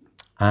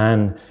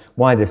 And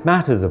why this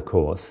matters, of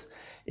course,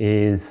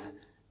 is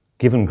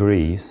given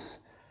Greece,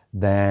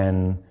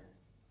 then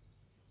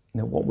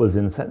what was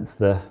in a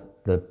sense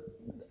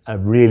a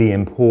really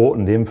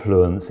important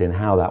influence in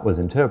how that was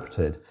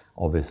interpreted.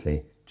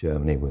 Obviously,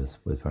 Germany was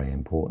very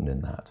important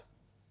in that.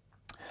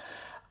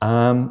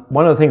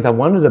 One of the things I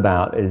wondered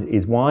about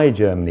is why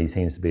Germany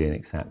seems to be an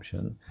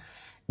exception.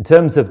 In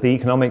terms of the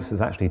economics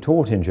that's actually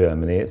taught in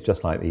Germany, it's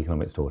just like the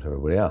economics taught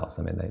everybody else.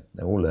 I mean,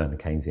 they all learn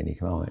Keynesian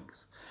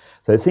economics.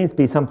 So it seems to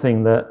be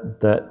something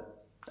that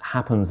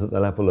happens at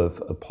the level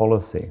of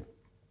policy.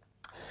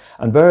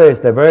 And there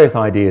are various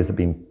ideas that have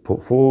been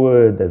put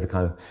forward. There's a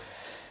kind of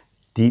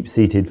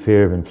deep-seated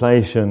fear of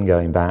inflation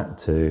going back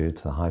to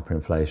the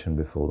hyperinflation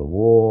before the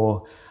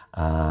war.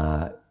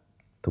 The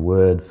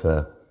word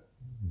for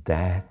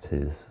debt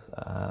is,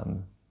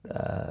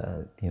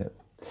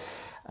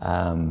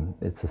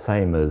 it's the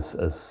same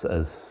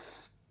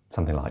as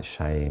something like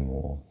shame,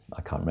 or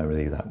I can't remember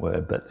the exact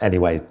word, but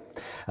anyway,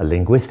 a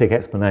linguistic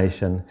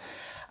explanation.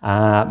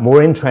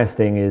 More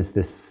interesting is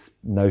this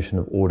notion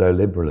of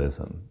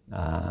ordoliberalism,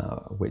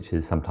 which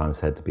is sometimes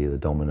said to be the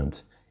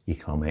dominant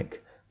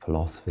economic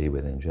philosophy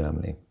within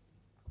Germany.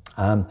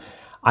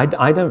 I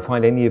don't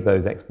find any of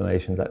those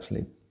explanations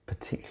actually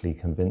particularly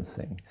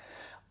convincing.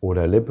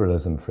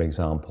 Ordoliberalism, for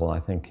example, I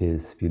think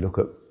is, if you look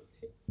at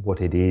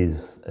what it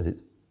is at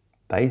its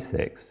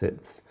basics,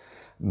 it's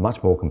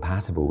much more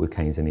compatible with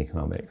Keynesian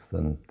economics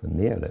than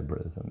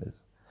neoliberalism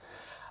is.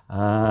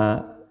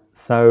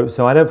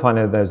 So I don't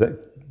find those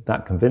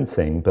that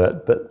convincing,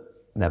 but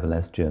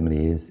nevertheless,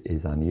 Germany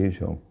is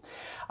unusual.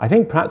 I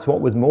think perhaps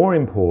what was more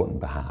important,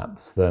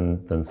 perhaps,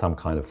 than some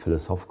kind of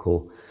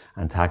philosophical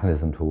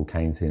antagonism to all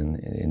Keynesian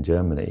in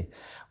Germany,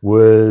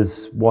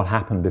 was what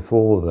happened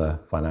before the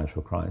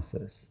financial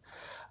crisis.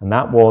 And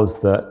that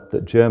was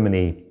that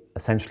Germany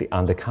essentially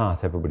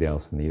undercut everybody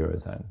else in the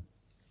Eurozone.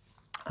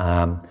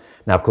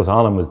 Now, of course,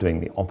 Ireland was doing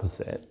the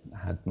opposite,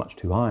 had much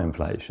too high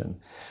inflation,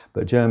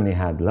 but Germany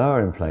had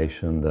lower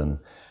inflation than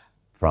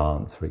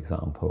France, for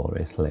example, or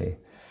Italy.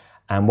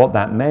 And what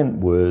that meant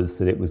was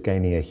that it was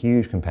gaining a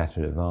huge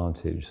competitive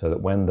advantage, so that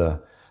when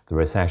the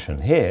recession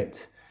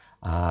hit,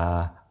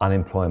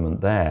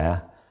 unemployment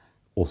there,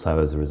 also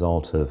as a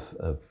result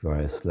of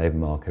various labour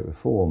market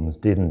reforms,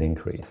 didn't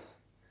increase.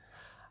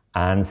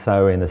 And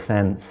so in a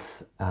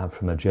sense,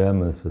 from a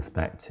German's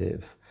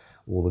perspective,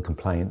 all the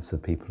complaints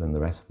of people in the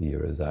rest of the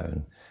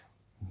Eurozone,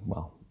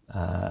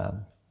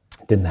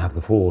 didn't have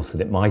the force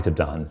that it might have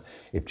done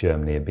if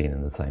Germany had been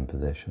in the same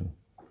position.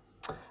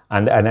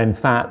 And in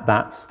fact,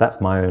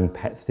 that's my own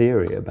pet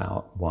theory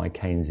about why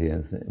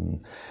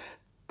Keynesianism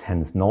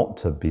tends not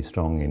to be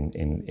strong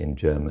in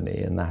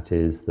Germany, and that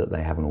is that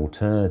they have an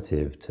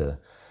alternative to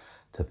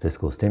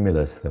fiscal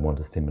stimulus if they want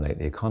to stimulate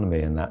the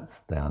economy, and that's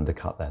they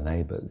undercut their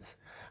neighbours,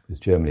 because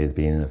Germany has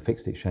been in a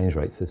fixed exchange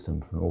rate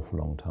system for an awful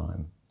long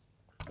time.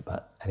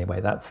 But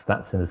anyway,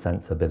 that's in a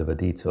sense a bit of a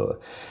detour.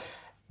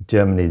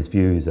 Germany's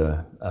views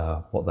are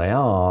what they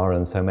are,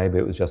 and so maybe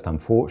it was just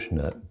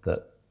unfortunate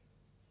that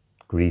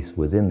Greece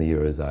was in the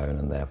Eurozone,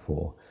 and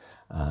therefore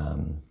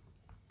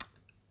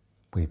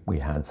we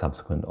had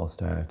subsequent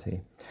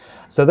austerity.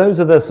 So those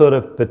are the sort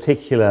of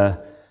particular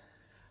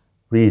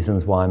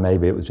reasons why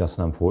maybe it was just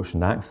an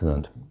unfortunate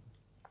accident.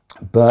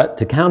 But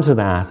to counter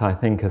that, I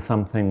think are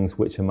some things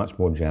which are much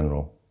more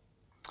general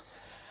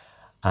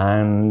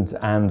and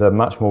are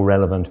much more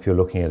relevant if you're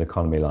looking at an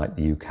economy like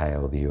the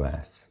UK or the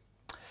US.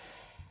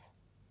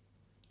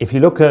 If you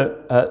look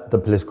at the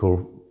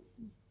political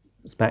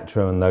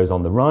spectrum and those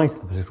on the right of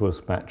the political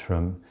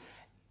spectrum,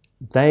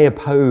 they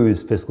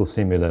opposed fiscal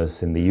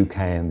stimulus in the UK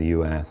and the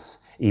US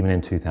even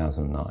in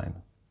 2009.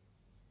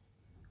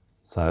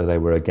 So they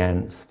were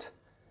against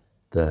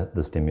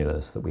the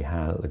stimulus that we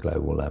had at the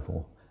global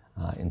level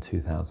in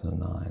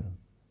 2009.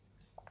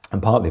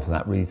 And partly for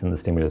that reason, the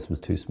stimulus was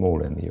too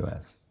small in the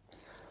US.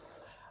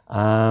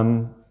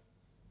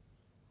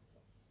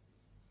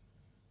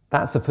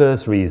 That's the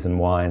first reason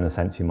why, in a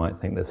sense, you might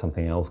think there's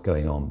something else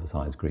going on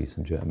besides Greece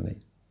and Germany.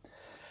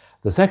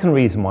 The second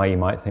reason why you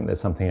might think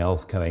there's something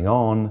else going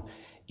on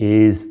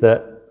is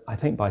that I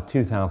think by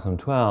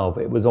 2012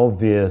 it was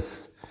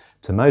obvious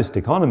to most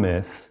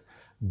economists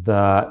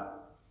that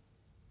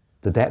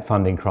the debt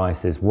funding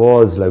crisis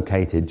was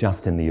located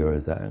just in the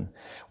Eurozone.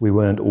 We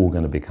weren't all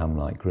going to become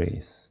like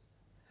Greece.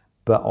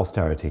 But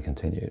austerity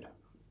continued.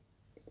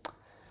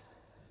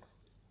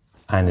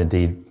 And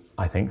indeed,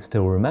 I think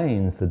still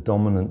remains the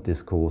dominant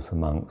discourse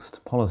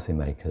amongst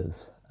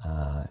policymakers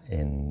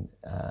in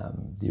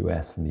the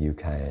US and the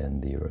UK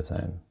and the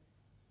Eurozone.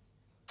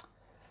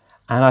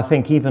 And I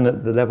think even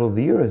at the level of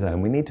the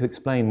Eurozone, we need to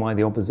explain why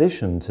the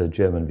opposition to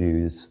German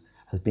views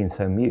has been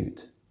so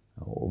mute,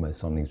 or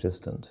almost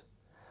non-existent.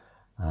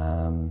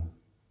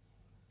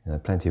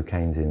 Plenty of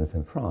Keynesians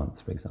in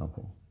France, for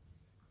example.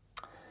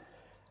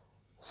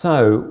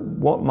 So,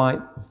 what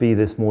might be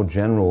this more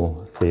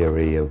general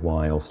theory of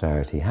why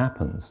austerity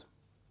happens?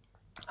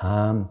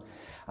 And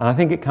I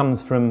think it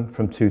comes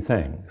from two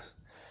things.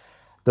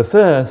 The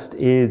first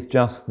is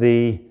just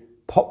the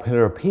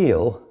popular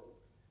appeal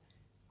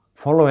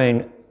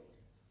following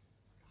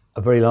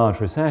a very large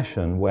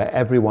recession where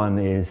everyone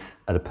is,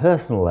 at a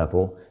personal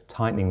level,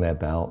 tightening their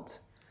belt,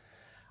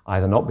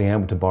 either not being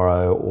able to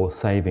borrow or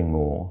saving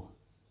more.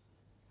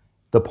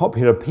 The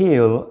popular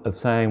appeal of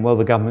saying, well,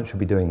 the government should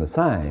be doing the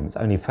same. It's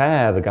only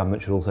fair the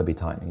government should also be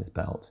tightening its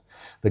belt.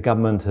 The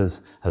government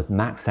has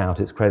maxed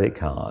out its credit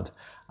card,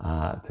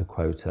 to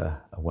quote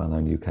a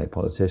well-known UK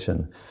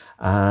politician,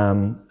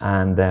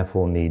 and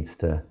therefore needs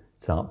to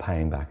start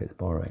paying back its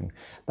borrowing.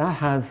 That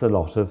has a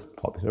lot of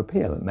popular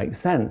appeal. It makes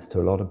sense to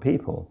a lot of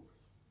people.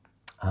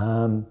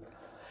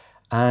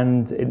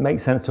 And it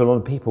makes sense to a lot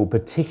of people,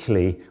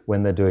 particularly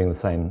when they're doing the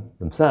same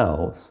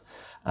themselves.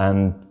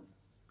 And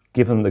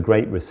given the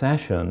Great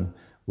Recession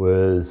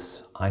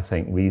was, I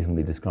think,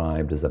 reasonably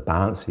described as a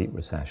balance sheet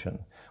recession,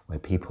 where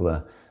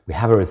we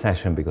have a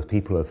recession because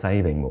people are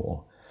saving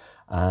more,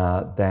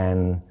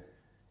 then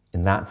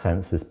in that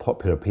sense, this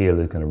popular appeal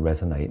is going to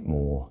resonate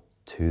more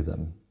to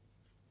them.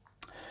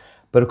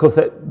 But of course,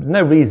 there's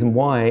no reason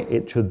why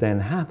it should then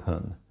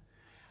happen.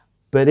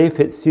 But if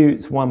it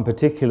suits one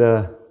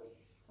particular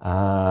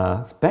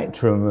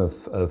spectrum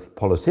of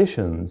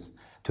politicians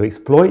to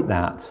exploit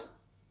that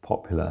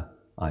popular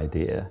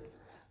idea,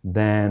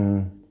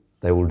 then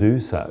they will do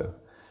so.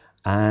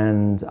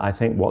 And I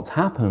think what's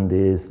happened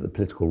is the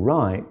political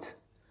right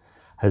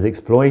has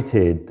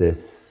exploited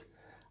this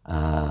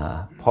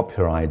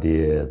popular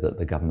idea that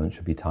the government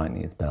should be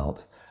tightening its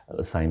belt at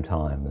the same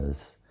time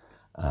as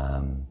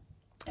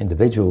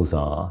individuals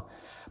are,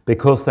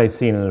 because they've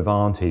seen an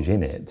advantage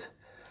in it.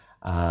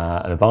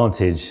 An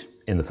advantage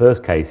in the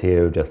first case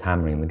here of just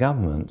hammering the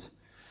government,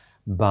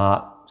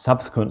 but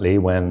subsequently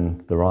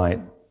when the right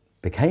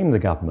became the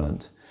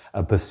government,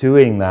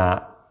 pursuing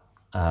that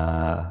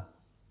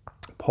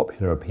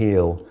popular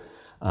appeal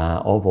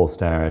of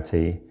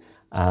austerity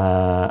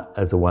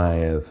as a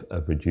way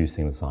of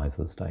reducing the size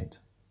of the state.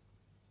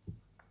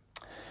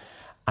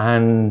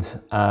 And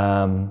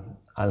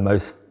the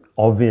most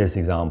obvious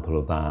example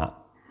of that,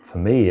 for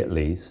me at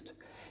least,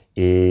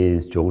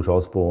 is George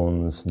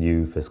Osborne's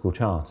new fiscal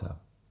charter.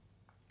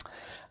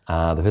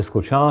 The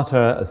fiscal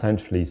charter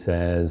essentially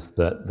says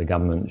that the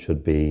government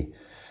should be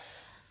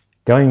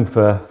going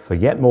for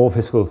yet more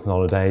fiscal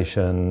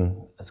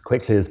consolidation as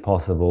quickly as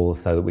possible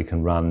so that we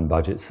can run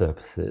budget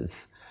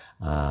surpluses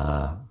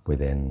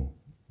within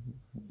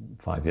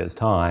 5 years'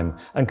 time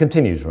and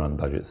continue to run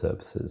budget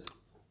surpluses.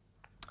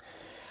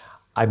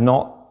 I've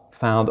not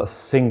found a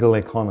single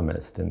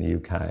economist in the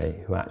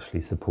UK who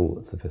actually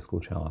supports the fiscal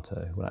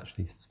charter, who will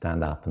actually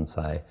stand up and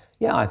say,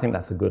 yeah, I think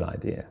that's a good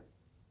idea.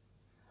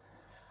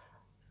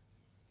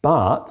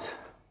 But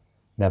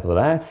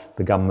nevertheless,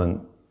 the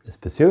government is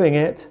pursuing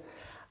it,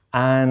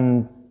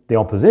 and the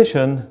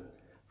opposition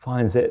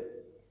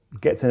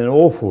gets in an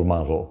awful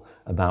muddle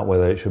about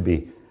whether it should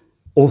be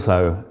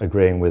also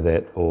agreeing with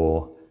it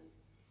or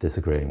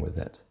disagreeing with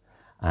it.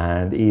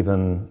 And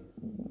even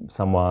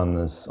someone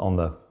as on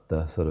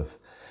the sort of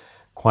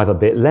quite a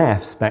bit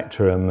left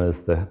spectrum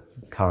as the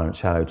current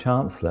Shadow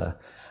Chancellor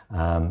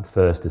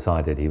first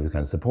decided he was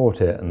going to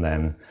support it, and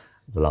then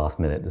the last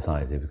minute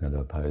decided he was going to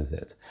oppose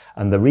it.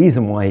 And the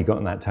reason why he got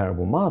in that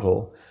terrible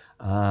muddle,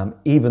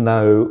 even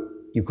though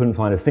you couldn't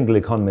find a single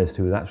economist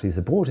who was actually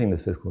supporting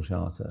this fiscal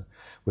charter,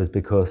 was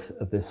because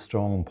of this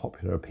strong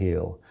popular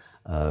appeal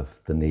of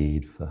the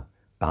need for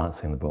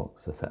balancing the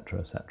books, etc.,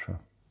 etc.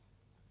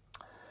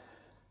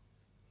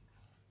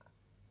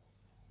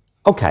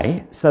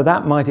 Okay, so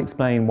that might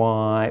explain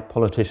why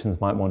politicians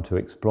might want to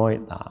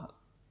exploit that.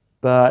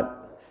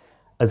 But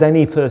as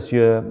any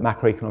first-year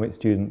macroeconomic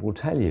student will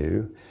tell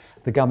you,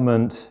 the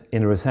government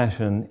in a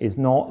recession is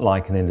not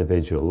like an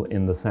individual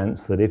in the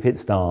sense that if it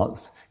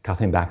starts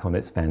cutting back on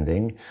its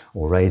spending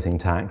or raising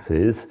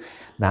taxes,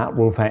 that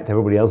will affect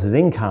everybody else's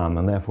income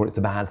and therefore it's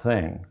a bad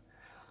thing.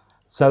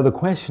 So the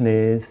question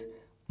is,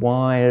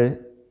 why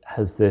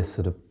has this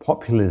sort of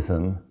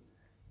populism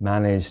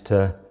managed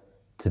to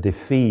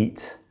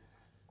defeat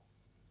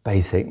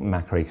basic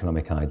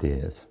macroeconomic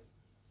ideas.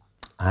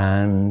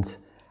 And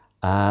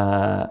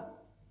I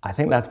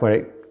think that's where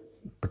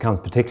it becomes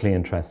particularly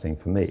interesting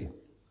for me.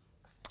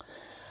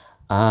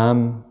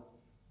 And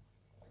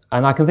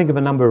I can think of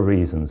a number of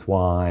reasons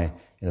why,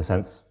 in a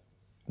sense,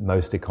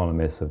 most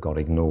economists have got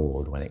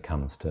ignored when it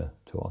comes to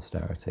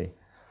austerity.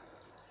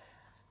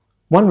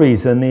 One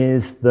reason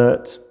is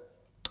that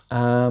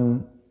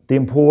the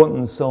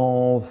importance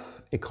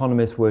of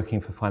economists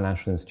working for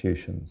financial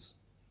institutions.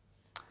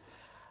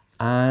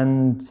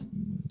 And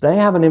they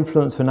have an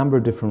influence for a number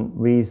of different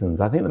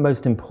reasons. I think the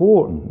most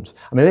important,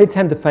 they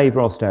tend to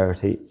favour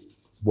austerity,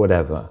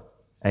 whatever,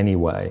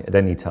 anyway, at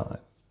any time.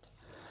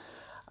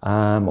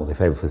 Or they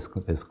favour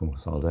fiscal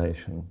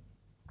consolidation.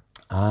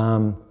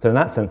 So in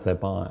that sense, they're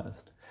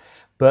biased.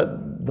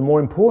 But the more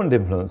important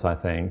influence, I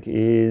think,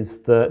 is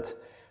that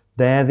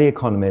they're the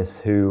economists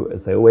who,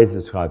 as they always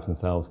describe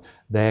themselves,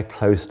 they're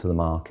close to the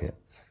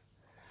markets.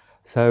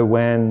 So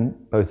when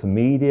both the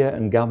media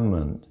and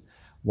government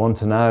want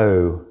to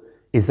know,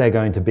 is there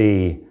going to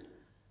be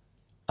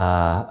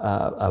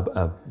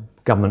a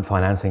government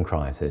financing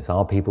crisis?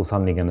 Are people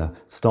suddenly going to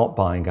stop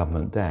buying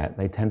government debt?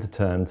 They tend to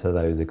turn to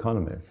those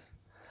economists.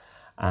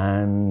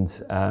 And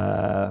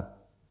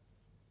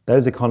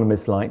those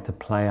economists like to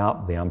play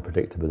up the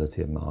unpredictability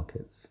of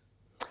markets.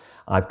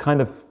 I've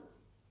kind of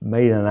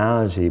made an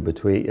analogy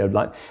between,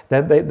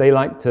 they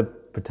like to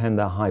pretend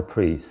they're high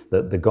priests,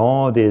 that the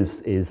god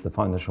is the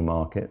financial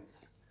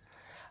markets,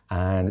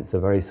 and it's a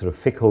very sort of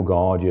fickle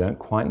god. You don't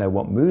quite know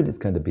what mood it's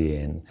going to be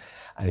in,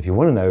 and if you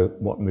want to know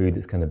what mood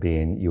it's going to be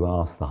in, you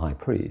ask the high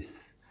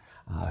priests,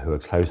 who are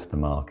close to the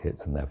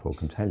markets and therefore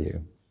can tell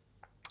you.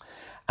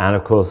 And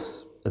of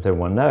course, as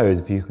everyone knows,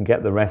 if you can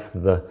get the rest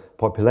of the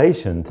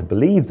population to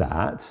believe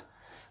that,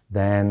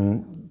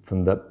 then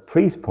from the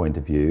priest point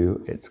of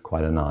view, it's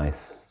quite a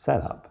nice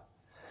setup.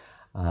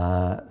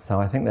 So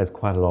I think there's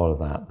quite a lot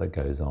of that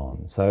goes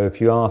on. So if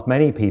you ask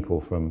many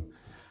people from,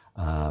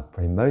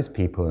 probably most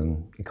people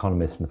and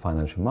economists in the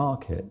financial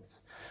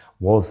markets,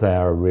 was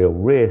there a real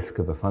risk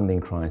of a funding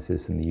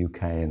crisis in the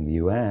UK and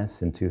the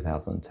US in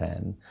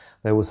 2010?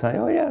 They will say,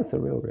 oh yeah, it's a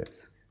real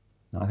risk.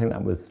 I think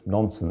that was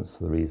nonsense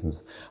for the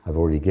reasons I've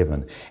already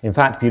given. In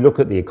fact, if you look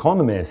at the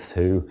economists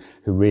who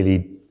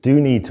really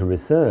do need to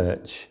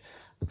research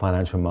the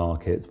financial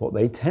markets, what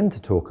they tend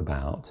to talk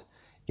about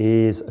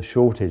is a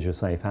shortage of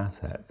safe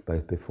assets,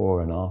 both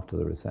before and after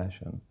the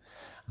recession.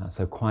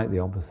 So quite the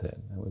opposite.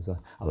 There was a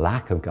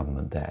lack of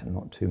government debt,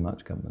 not too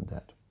much government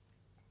debt.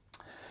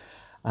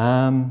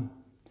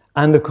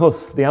 And of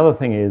course, the other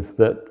thing is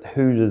that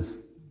who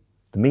does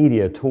the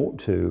media talk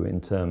to in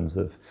terms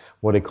of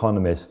what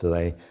economists do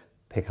they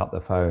pick up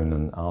the phone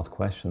and ask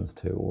questions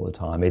to all the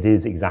time? It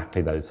is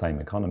exactly those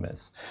same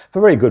economists, for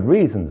very good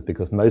reasons,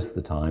 because most of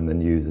the time the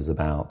news is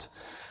about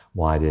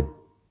why did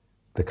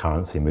the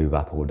currency move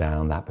up or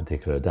down that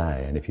particular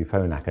day. And if you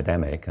phone an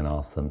academic and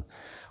ask them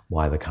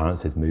why the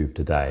currency's moved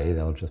today,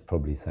 they'll just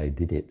probably say,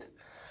 did it?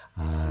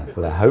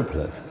 So they're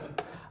hopeless.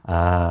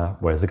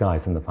 Whereas the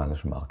guys in the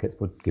financial markets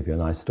would give you a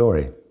nice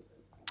story.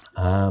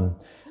 But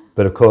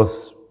of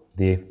course,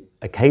 the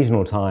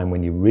occasional time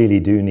when you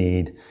really do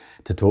need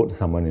to talk to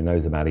someone who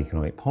knows about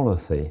economic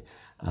policy,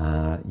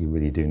 you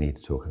really do need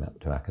to talk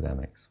to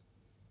academics.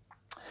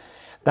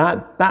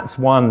 That's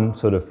one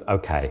sort of,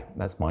 okay,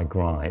 that's my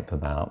gripe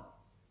about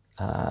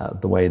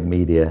the way the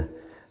media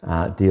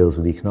deals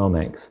with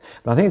economics.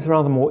 But I think it's a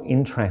rather more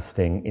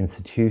interesting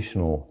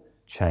institutional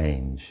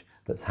change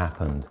that's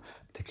happened,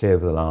 particularly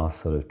over the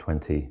last sort of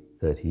 20,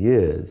 30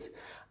 years,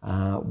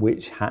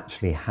 which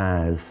actually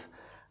has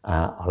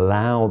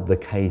allowed the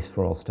case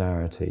for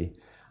austerity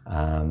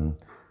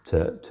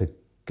to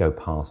go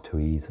past too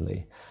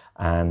easily.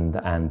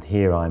 And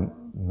here I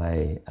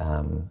may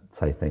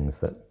say things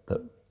that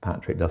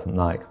Patrick doesn't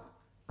like.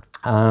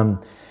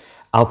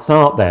 I'll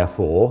start,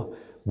 therefore,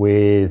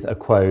 with a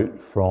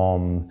quote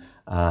from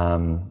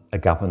a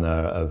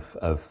governor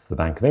of the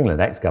Bank of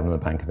England, ex-governor of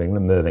the Bank of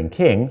England, Mervyn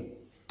King.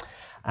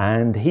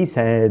 And he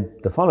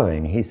said the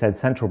following. He said,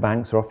 central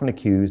banks are often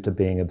accused of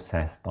being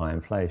obsessed by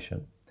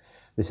inflation.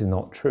 This is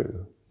not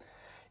true.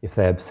 If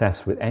they're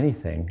obsessed with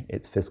anything,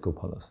 it's fiscal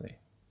policy.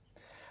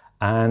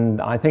 And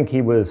I think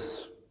he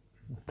was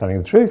telling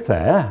the truth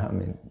there. I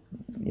mean,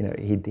 you know,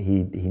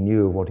 he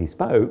knew of what he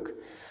spoke,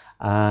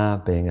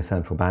 being a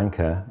central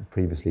banker,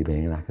 previously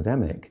being an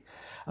academic.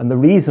 And the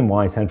reason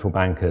why central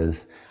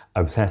bankers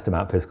are obsessed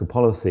about fiscal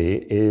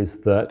policy is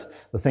that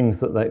the things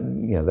that they,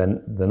 you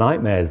know, the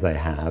nightmares they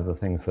have, the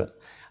things that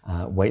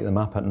wake them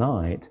up at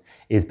night,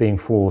 is being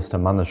forced to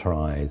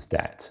monetarize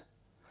debt.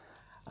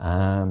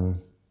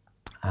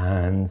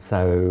 And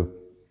so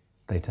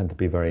they tend to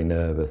be very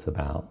nervous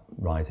about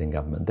rising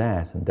government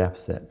debt and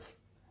deficits.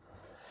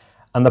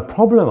 And the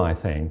problem, I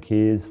think,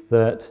 is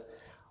that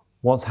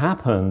what's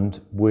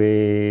happened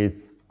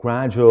with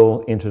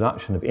gradual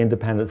introduction of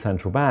independent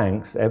central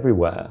banks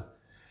everywhere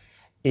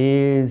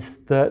is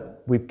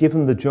that we've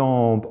given the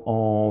job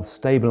of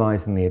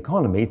stabilizing the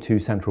economy to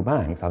central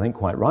banks, I think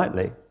quite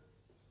rightly.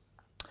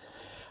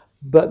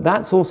 But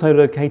that's also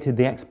located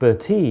the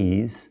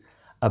expertise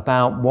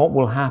about what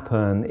will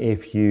happen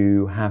if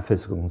you have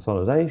fiscal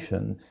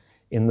consolidation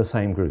in the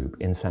same group,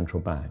 in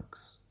central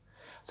banks.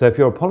 So if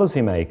you're a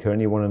policymaker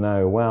and you want to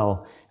know,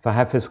 well, if I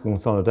have fiscal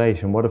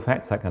consolidation, what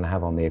effects is that going to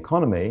have on the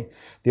economy?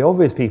 The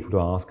obvious people to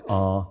ask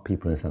are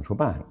people in central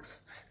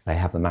banks. They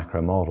have the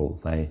macro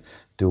models, they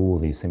do all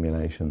these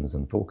simulations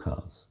and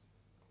forecasts.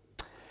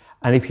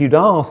 And if you'd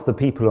ask the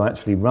people who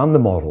actually run the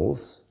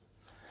models,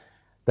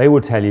 they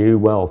would tell you,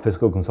 well,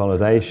 fiscal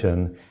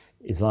consolidation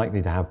is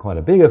likely to have quite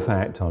a big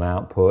effect on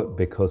output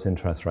because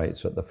interest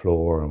rates are at the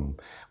floor and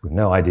we've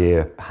no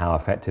idea how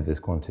effective this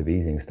quantitative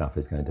easing stuff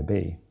is going to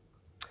be.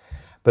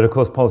 But of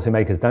course,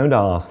 policymakers don't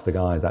ask the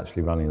guys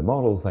actually running the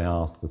models, they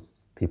ask the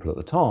people at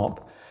the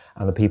top,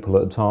 and the people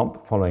at the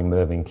top, following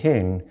Mervyn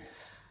King,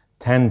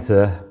 tend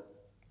to,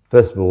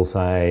 first of all,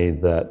 say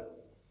that,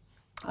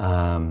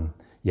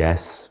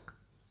 yes,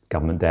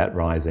 government debt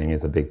rising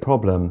is a big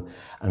problem,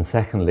 and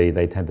secondly,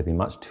 they tend to be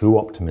much too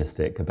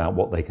optimistic about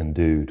what they can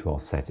do to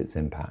offset its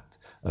impact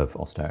of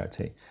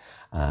austerity.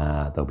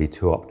 They'll be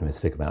too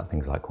optimistic about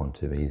things like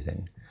quantitative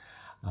easing.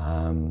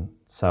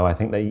 So I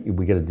think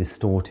we get a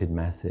distorted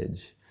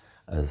message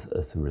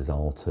as a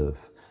result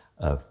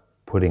of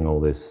putting all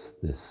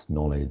this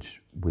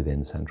knowledge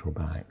within central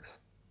banks.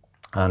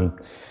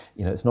 And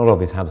it's not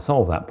obvious how to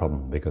solve that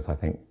problem, because I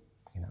think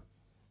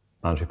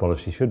monetary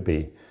policy should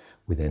be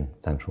within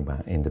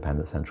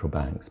independent central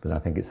banks, but I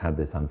think it's had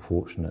this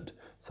unfortunate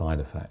side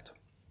effect.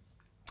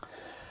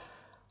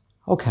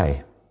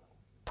 Okay,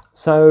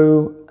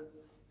 so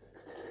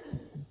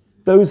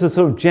those are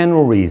sort of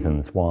general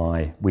reasons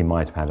why we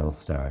might have had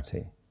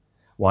austerity.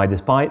 Why,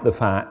 despite the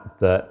fact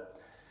that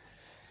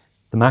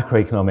the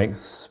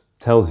macroeconomics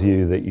tells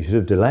you that you should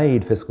have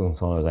delayed fiscal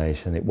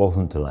consolidation, it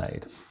wasn't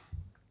delayed.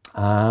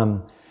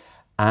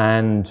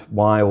 And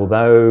why,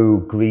 although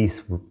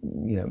Greece,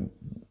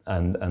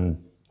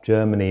 and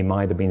Germany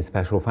might have been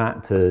special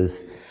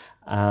factors,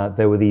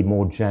 there were the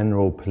more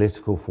general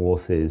political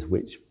forces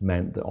which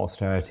meant that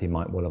austerity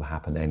might well have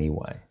happened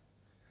anyway.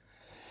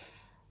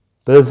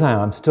 But as I say,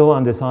 I'm still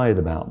undecided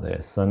about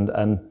this,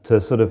 and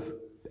to sort of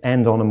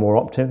end on a more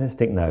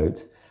optimistic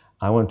note,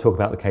 I want to talk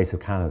about the case of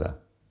Canada.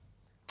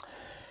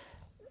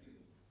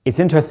 It's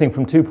interesting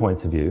from 2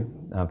 points of view,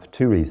 for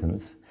 2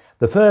 reasons.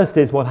 The first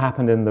is what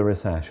happened in the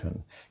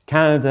recession.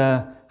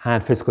 Canada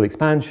had fiscal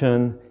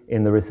expansion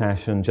in the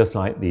recession, just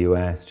like the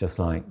US, just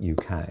like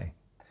UK.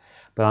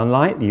 But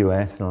unlike the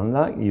US and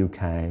unlike the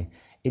UK,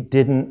 it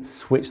didn't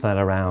switch that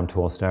around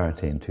to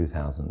austerity in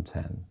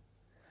 2010.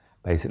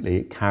 Basically,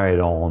 it carried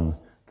on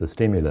the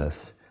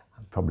stimulus,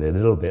 probably a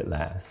little bit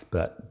less,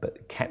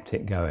 but kept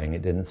it going.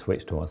 It didn't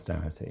switch to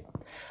austerity.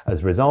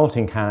 As a result,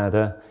 in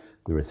Canada,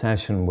 the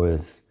recession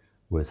was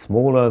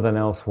smaller than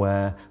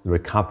elsewhere, the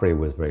recovery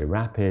was very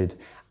rapid,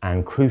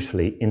 and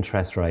crucially,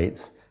 interest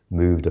rates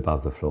moved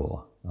above the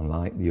floor.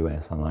 Unlike the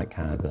US, unlike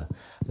Canada,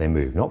 they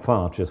moved not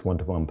far, just 1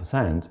 to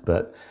 1%,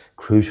 but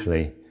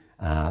crucially,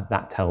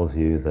 that tells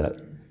you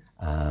that,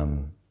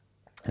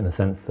 in a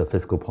sense, the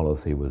fiscal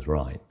policy was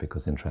right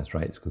because interest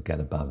rates could get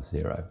above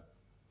 0.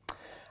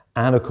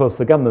 And of course,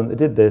 the government that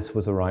did this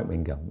was a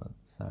right-wing government.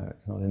 So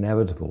it's not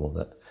inevitable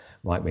that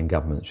right-wing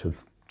governments should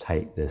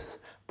take this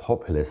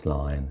populist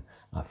line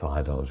for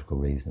ideological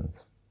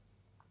reasons.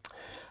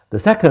 The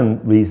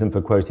second reason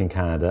for quoting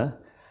Canada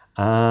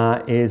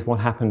is what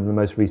happened in the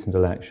most recent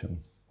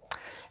election.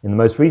 In the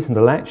most recent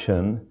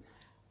election,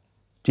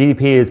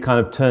 GDP has kind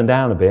of turned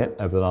down a bit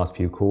over the last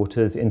few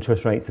quarters.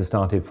 Interest rates have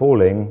started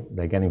falling.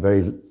 They're getting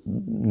very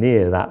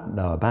near that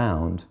lower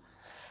bound.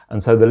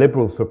 And so the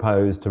Liberals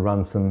proposed to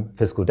run some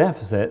fiscal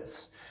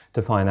deficits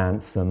to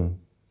finance some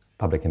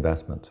public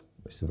investment,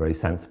 which is a very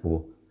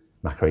sensible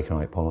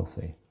macroeconomic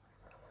policy.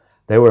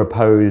 They were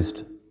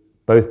opposed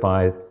both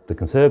by the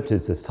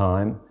Conservatives this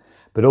time,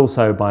 but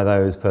also by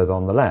those further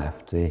on the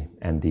left, the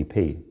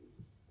NDP.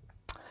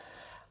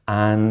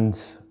 And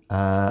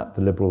the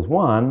Liberals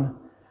won,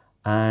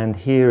 and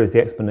here is the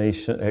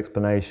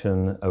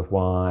explanation of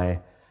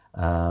why,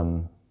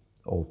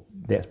 or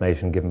the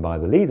explanation given by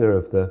the leader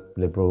of the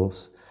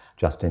Liberals,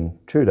 Justin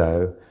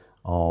Trudeau,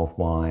 of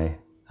why,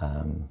 if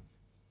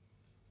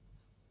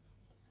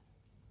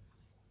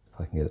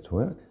I can get it to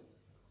work,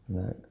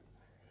 no.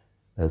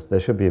 There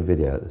should be a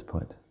video at this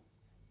point.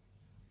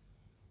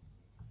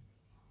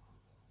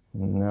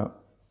 No.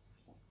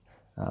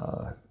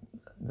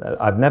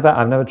 I've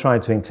never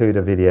tried to include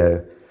a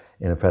video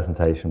in a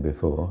presentation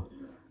before,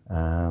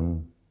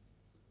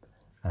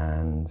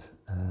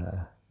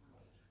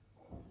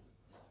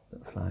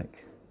 looks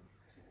like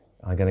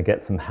I'm going to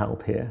get some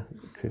help here.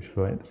 Crucial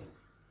point.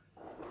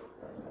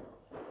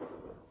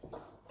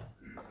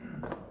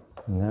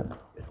 No.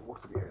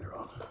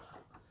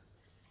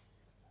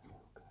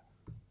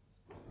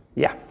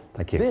 Yeah,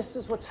 thank you. This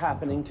is what's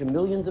happening to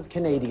millions of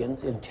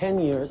Canadians in 10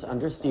 years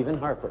under Stephen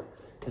Harper.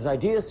 His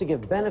ideas to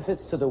give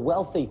benefits to the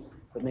wealthy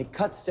but make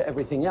cuts to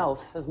everything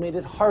else has made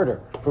it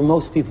harder for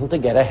most people to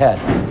get ahead.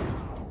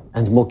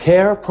 And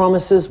Mulcair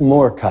promises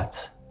more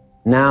cuts.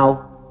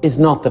 Now is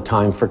not the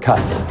time for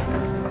cuts.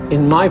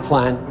 In my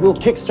plan, we'll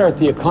kickstart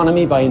the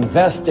economy by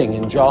investing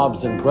in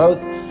jobs and growth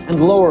and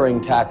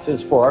lowering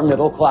taxes for our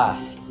middle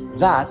class.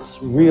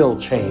 That's real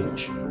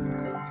change.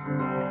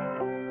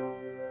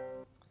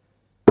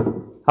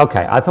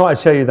 Okay, I thought I'd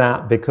show you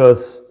that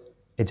because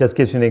it just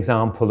gives you an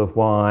example of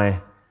why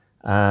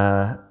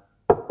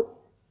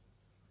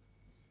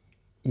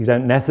you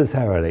don't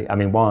necessarily,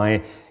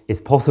 why it's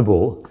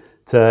possible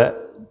to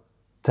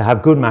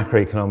have good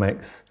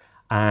macroeconomics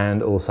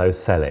and also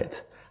sell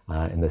it.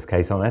 In this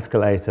case on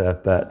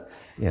escalator, but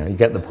you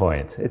get the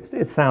point.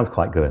 It sounds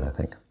quite good, I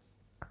think.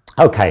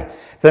 Okay,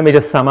 so let me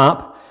just sum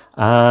up.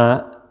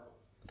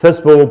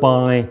 First of all,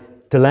 by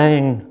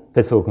delaying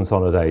fiscal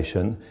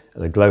consolidation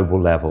at a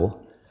global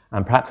level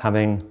and perhaps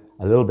having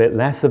a little bit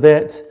less of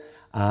it,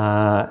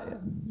 a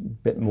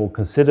bit more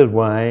considered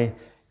way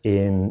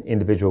in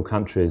individual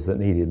countries that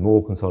needed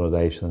more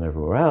consolidation than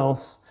everywhere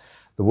else,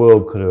 the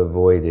world could have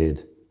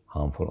avoided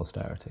harmful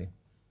austerity.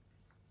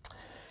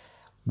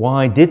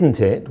 Why didn't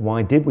it?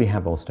 Why did we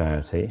have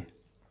austerity?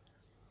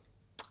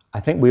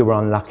 I think we were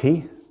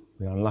unlucky.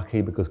 We were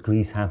unlucky because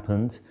Greece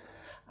happened,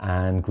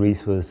 and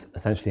Greece was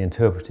essentially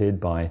interpreted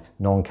by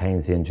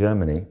non-Keynesian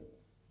Germany.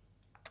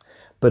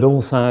 But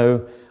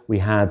also, we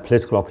had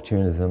political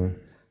opportunism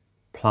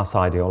plus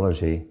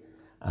ideology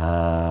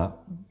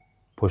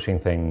pushing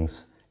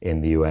things in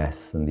the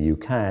US and the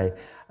UK,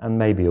 and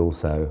maybe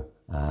also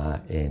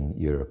in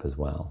Europe as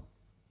well.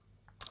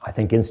 I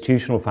think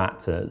institutional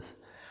factors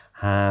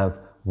have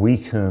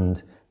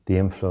weakened the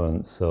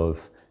influence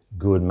of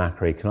good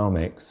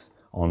macroeconomics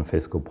on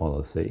fiscal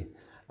policy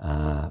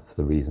for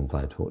the reasons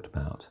I talked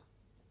about.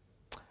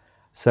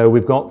 So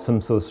we've got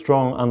some sort of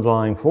strong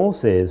underlying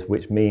forces,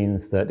 which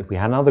means that if we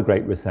had another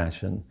great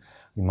recession,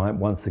 we might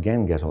once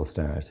again get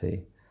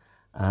austerity.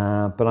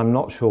 But I'm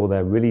not sure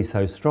they're really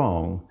so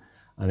strong,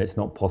 and it's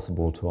not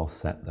possible to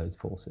offset those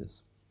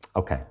forces.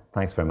 Okay,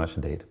 thanks very much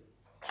indeed.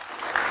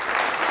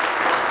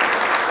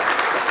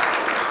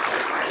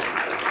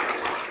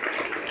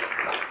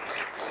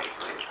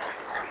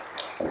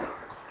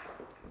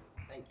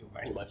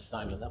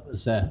 Simon, that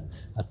was a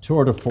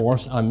tour de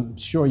force. I'm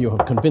sure you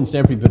have convinced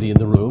everybody in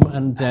the room,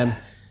 and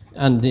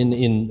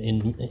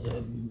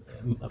in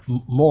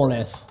more or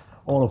less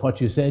all of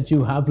what you said,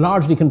 you have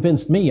largely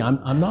convinced me.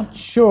 I'm not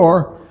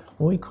sure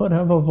we could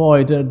have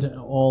avoided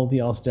all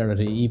the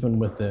austerity, even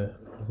with the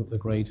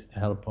great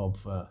help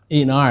of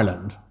in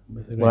Ireland.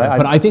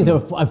 But I think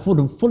that I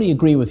would fully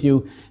agree with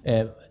you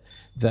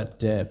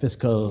that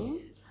fiscal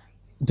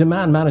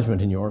demand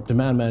management in Europe,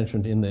 demand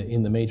management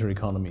in the major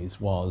economies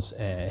was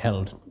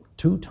held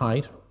too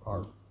tight,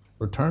 or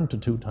returned to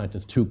too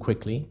tightness too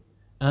quickly,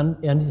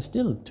 and is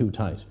still too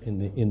tight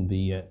in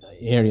the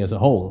area as a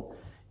whole.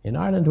 In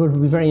Ireland, it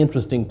would be very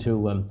interesting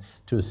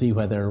to see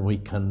whether we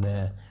could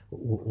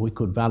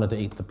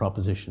validate the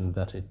proposition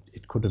that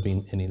it could have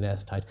been any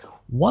less tight.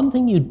 One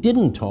thing you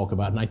didn't talk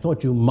about, and I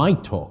thought you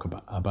might talk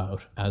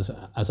about as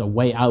a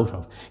way out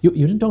of, you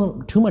didn't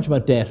talk too much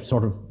about debt,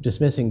 sort of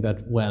dismissing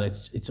that, well,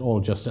 it's all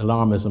just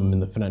alarmism in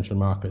the financial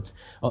markets.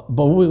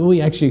 But we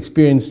actually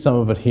experienced some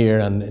of it here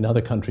and in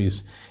other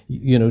countries.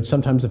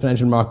 Sometimes the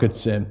financial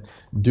markets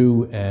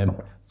do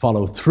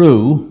follow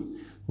through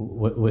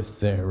with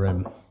their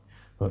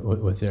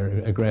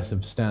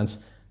aggressive stance.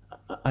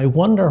 I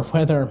wonder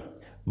whether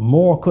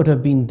more could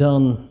have been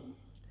done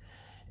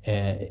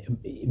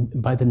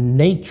by the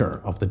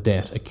nature of the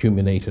debt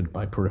accumulated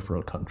by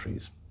peripheral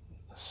countries.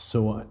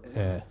 So,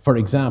 for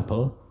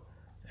example,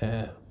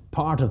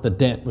 part of the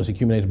debt was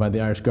accumulated by the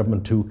Irish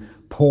government to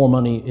pour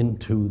money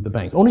into the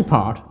banks, only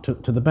part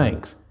to the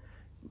banks.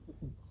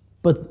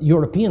 But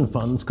European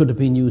funds could have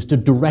been used to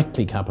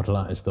directly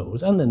capitalize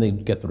those, and then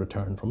they'd get the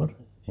return from it.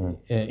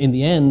 In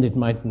the end, it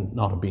might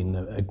not have been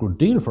a good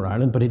deal for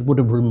Ireland, but it would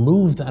have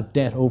removed that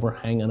debt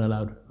overhang and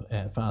allowed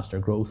faster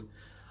growth.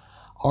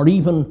 Or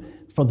even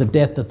for the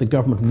debt that the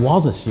government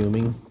was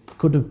assuming,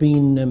 could have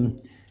been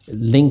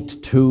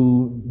linked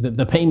to,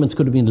 the payments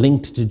could have been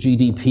linked to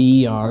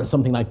GDP or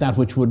something like that,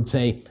 which would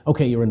say,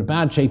 okay, you're in a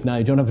bad shape now,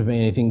 you don't have to pay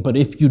anything, but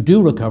if you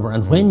do recover,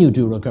 and when you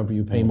do recover,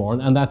 you pay more.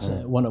 And that's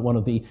one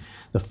of the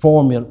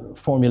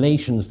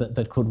formulations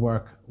that could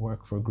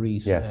work for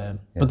Greece. Yes,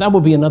 but that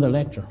would be another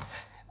lecture.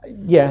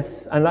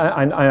 Yes, and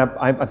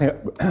I think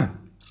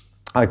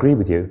I agree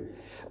with you.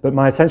 But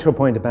my essential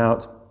point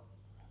about,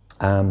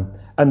 I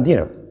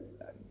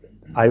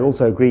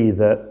also agree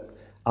that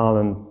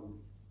Ireland,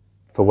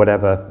 for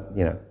whatever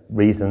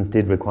reasons,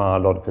 did require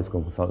a lot of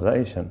fiscal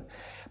consolidation.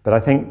 But I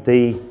think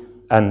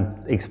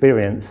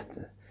experienced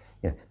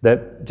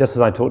that, just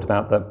as I talked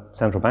about the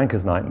central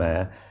banker's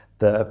nightmare,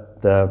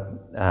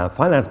 the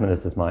finance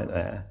minister's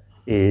nightmare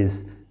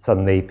is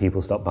suddenly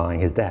people stop buying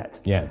his debt.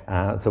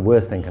 It's the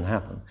worst thing can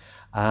happen.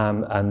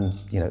 And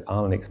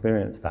Ireland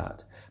experienced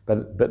that.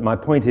 But my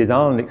point is,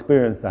 Ireland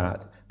experienced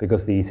that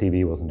because the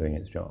ECB wasn't doing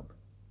its job.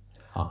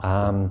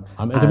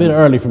 It's a bit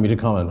early for me to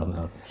comment on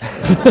that.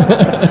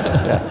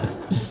 Yes.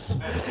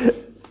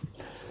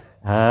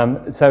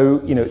 So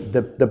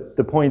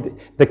the point,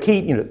 the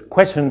key,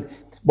 question.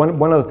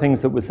 One of the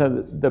things that was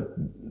said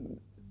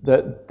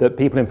that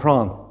people in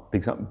France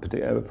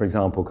for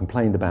example,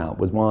 complained about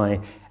was why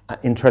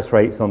interest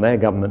rates on their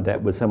government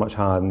debt were so much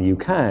higher in the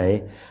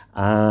UK,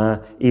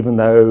 even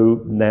though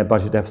their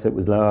budget deficit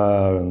was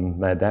lower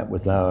and their debt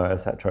was lower,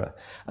 etc.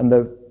 And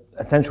the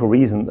essential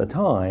reason at the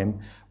time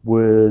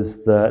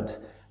was that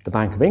the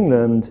Bank of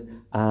England,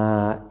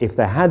 if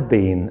there had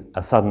been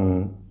a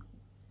sudden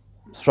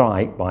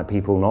strike by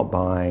people not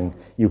buying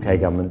UK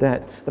government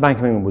debt, the Bank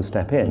of England would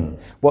step in.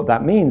 What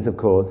that means, of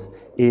course,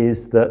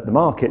 is that the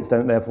markets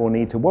don't therefore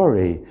need to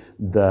worry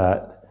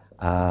that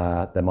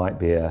there might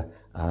be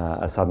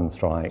a sudden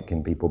strike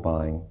in people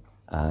buying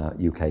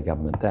UK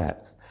government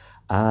debts.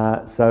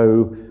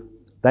 So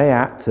they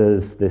act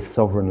as this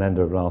sovereign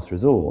lender of last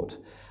resort,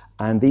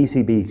 and the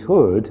ECB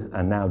could,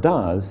 and now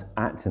does,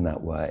 act in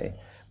that way,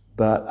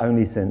 but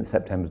only since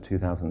September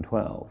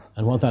 2012.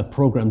 And what that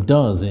program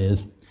does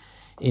is,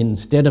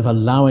 instead of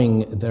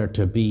allowing there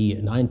to be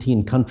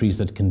 19 countries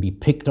that can be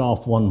picked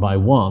off one by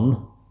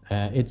one,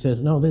 it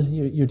says, no,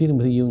 you're dealing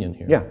with a union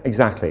here. Yeah,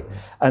 exactly.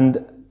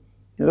 And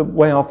the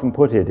way I often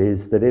put it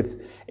is that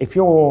if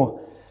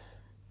you're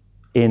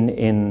in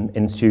an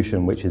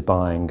institution which is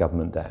buying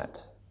government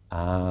debt,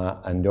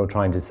 and you're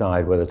trying to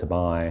decide whether to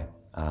buy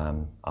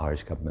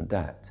Irish government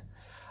debt,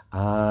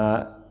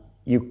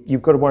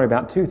 you've got to worry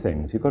about two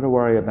things. You've got to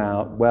worry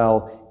about,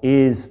 well,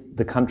 is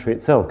the country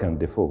itself going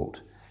to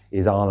default?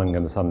 Is Ireland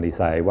going to suddenly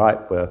say, right,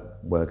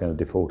 we're going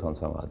to default on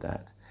some of our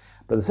debt?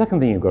 But the second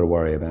thing you've got to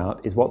worry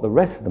about is what the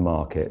rest of the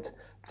market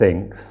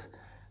thinks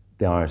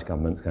the Irish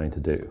government's going to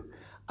do.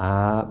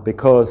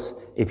 Because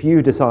if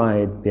you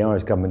decide the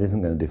Irish government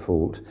isn't going to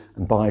default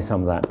and buy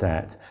some of that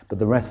debt, but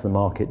the rest of the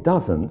market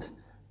doesn't,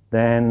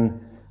 then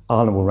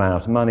Ireland will run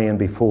out of money and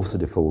be forced to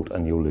default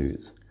and you'll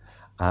lose.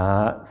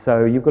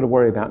 So you've got to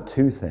worry about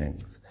two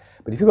things.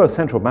 But if you've got a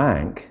central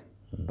bank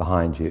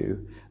behind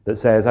you that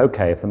says,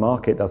 okay, if the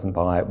market doesn't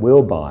buy it,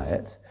 we'll buy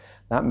it,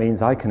 that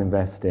means I can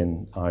invest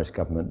in Irish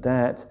government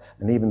debt,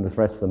 and even if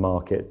the rest of the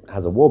market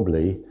has a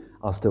wobbly,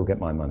 I'll still get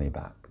my money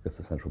back because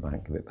the central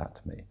bank give it back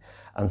to me.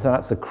 And so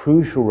that's a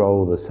crucial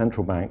role the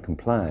central bank can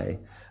play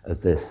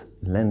as this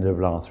lender of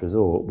last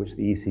resort, which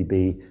the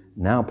ECB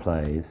now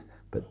plays,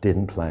 but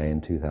didn't play in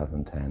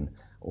 2010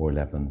 or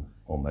 11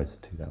 or most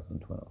of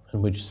 2012.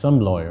 And which some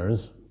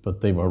lawyers,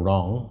 but they were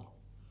wrong,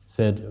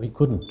 said we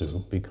couldn't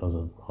do because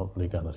of legality.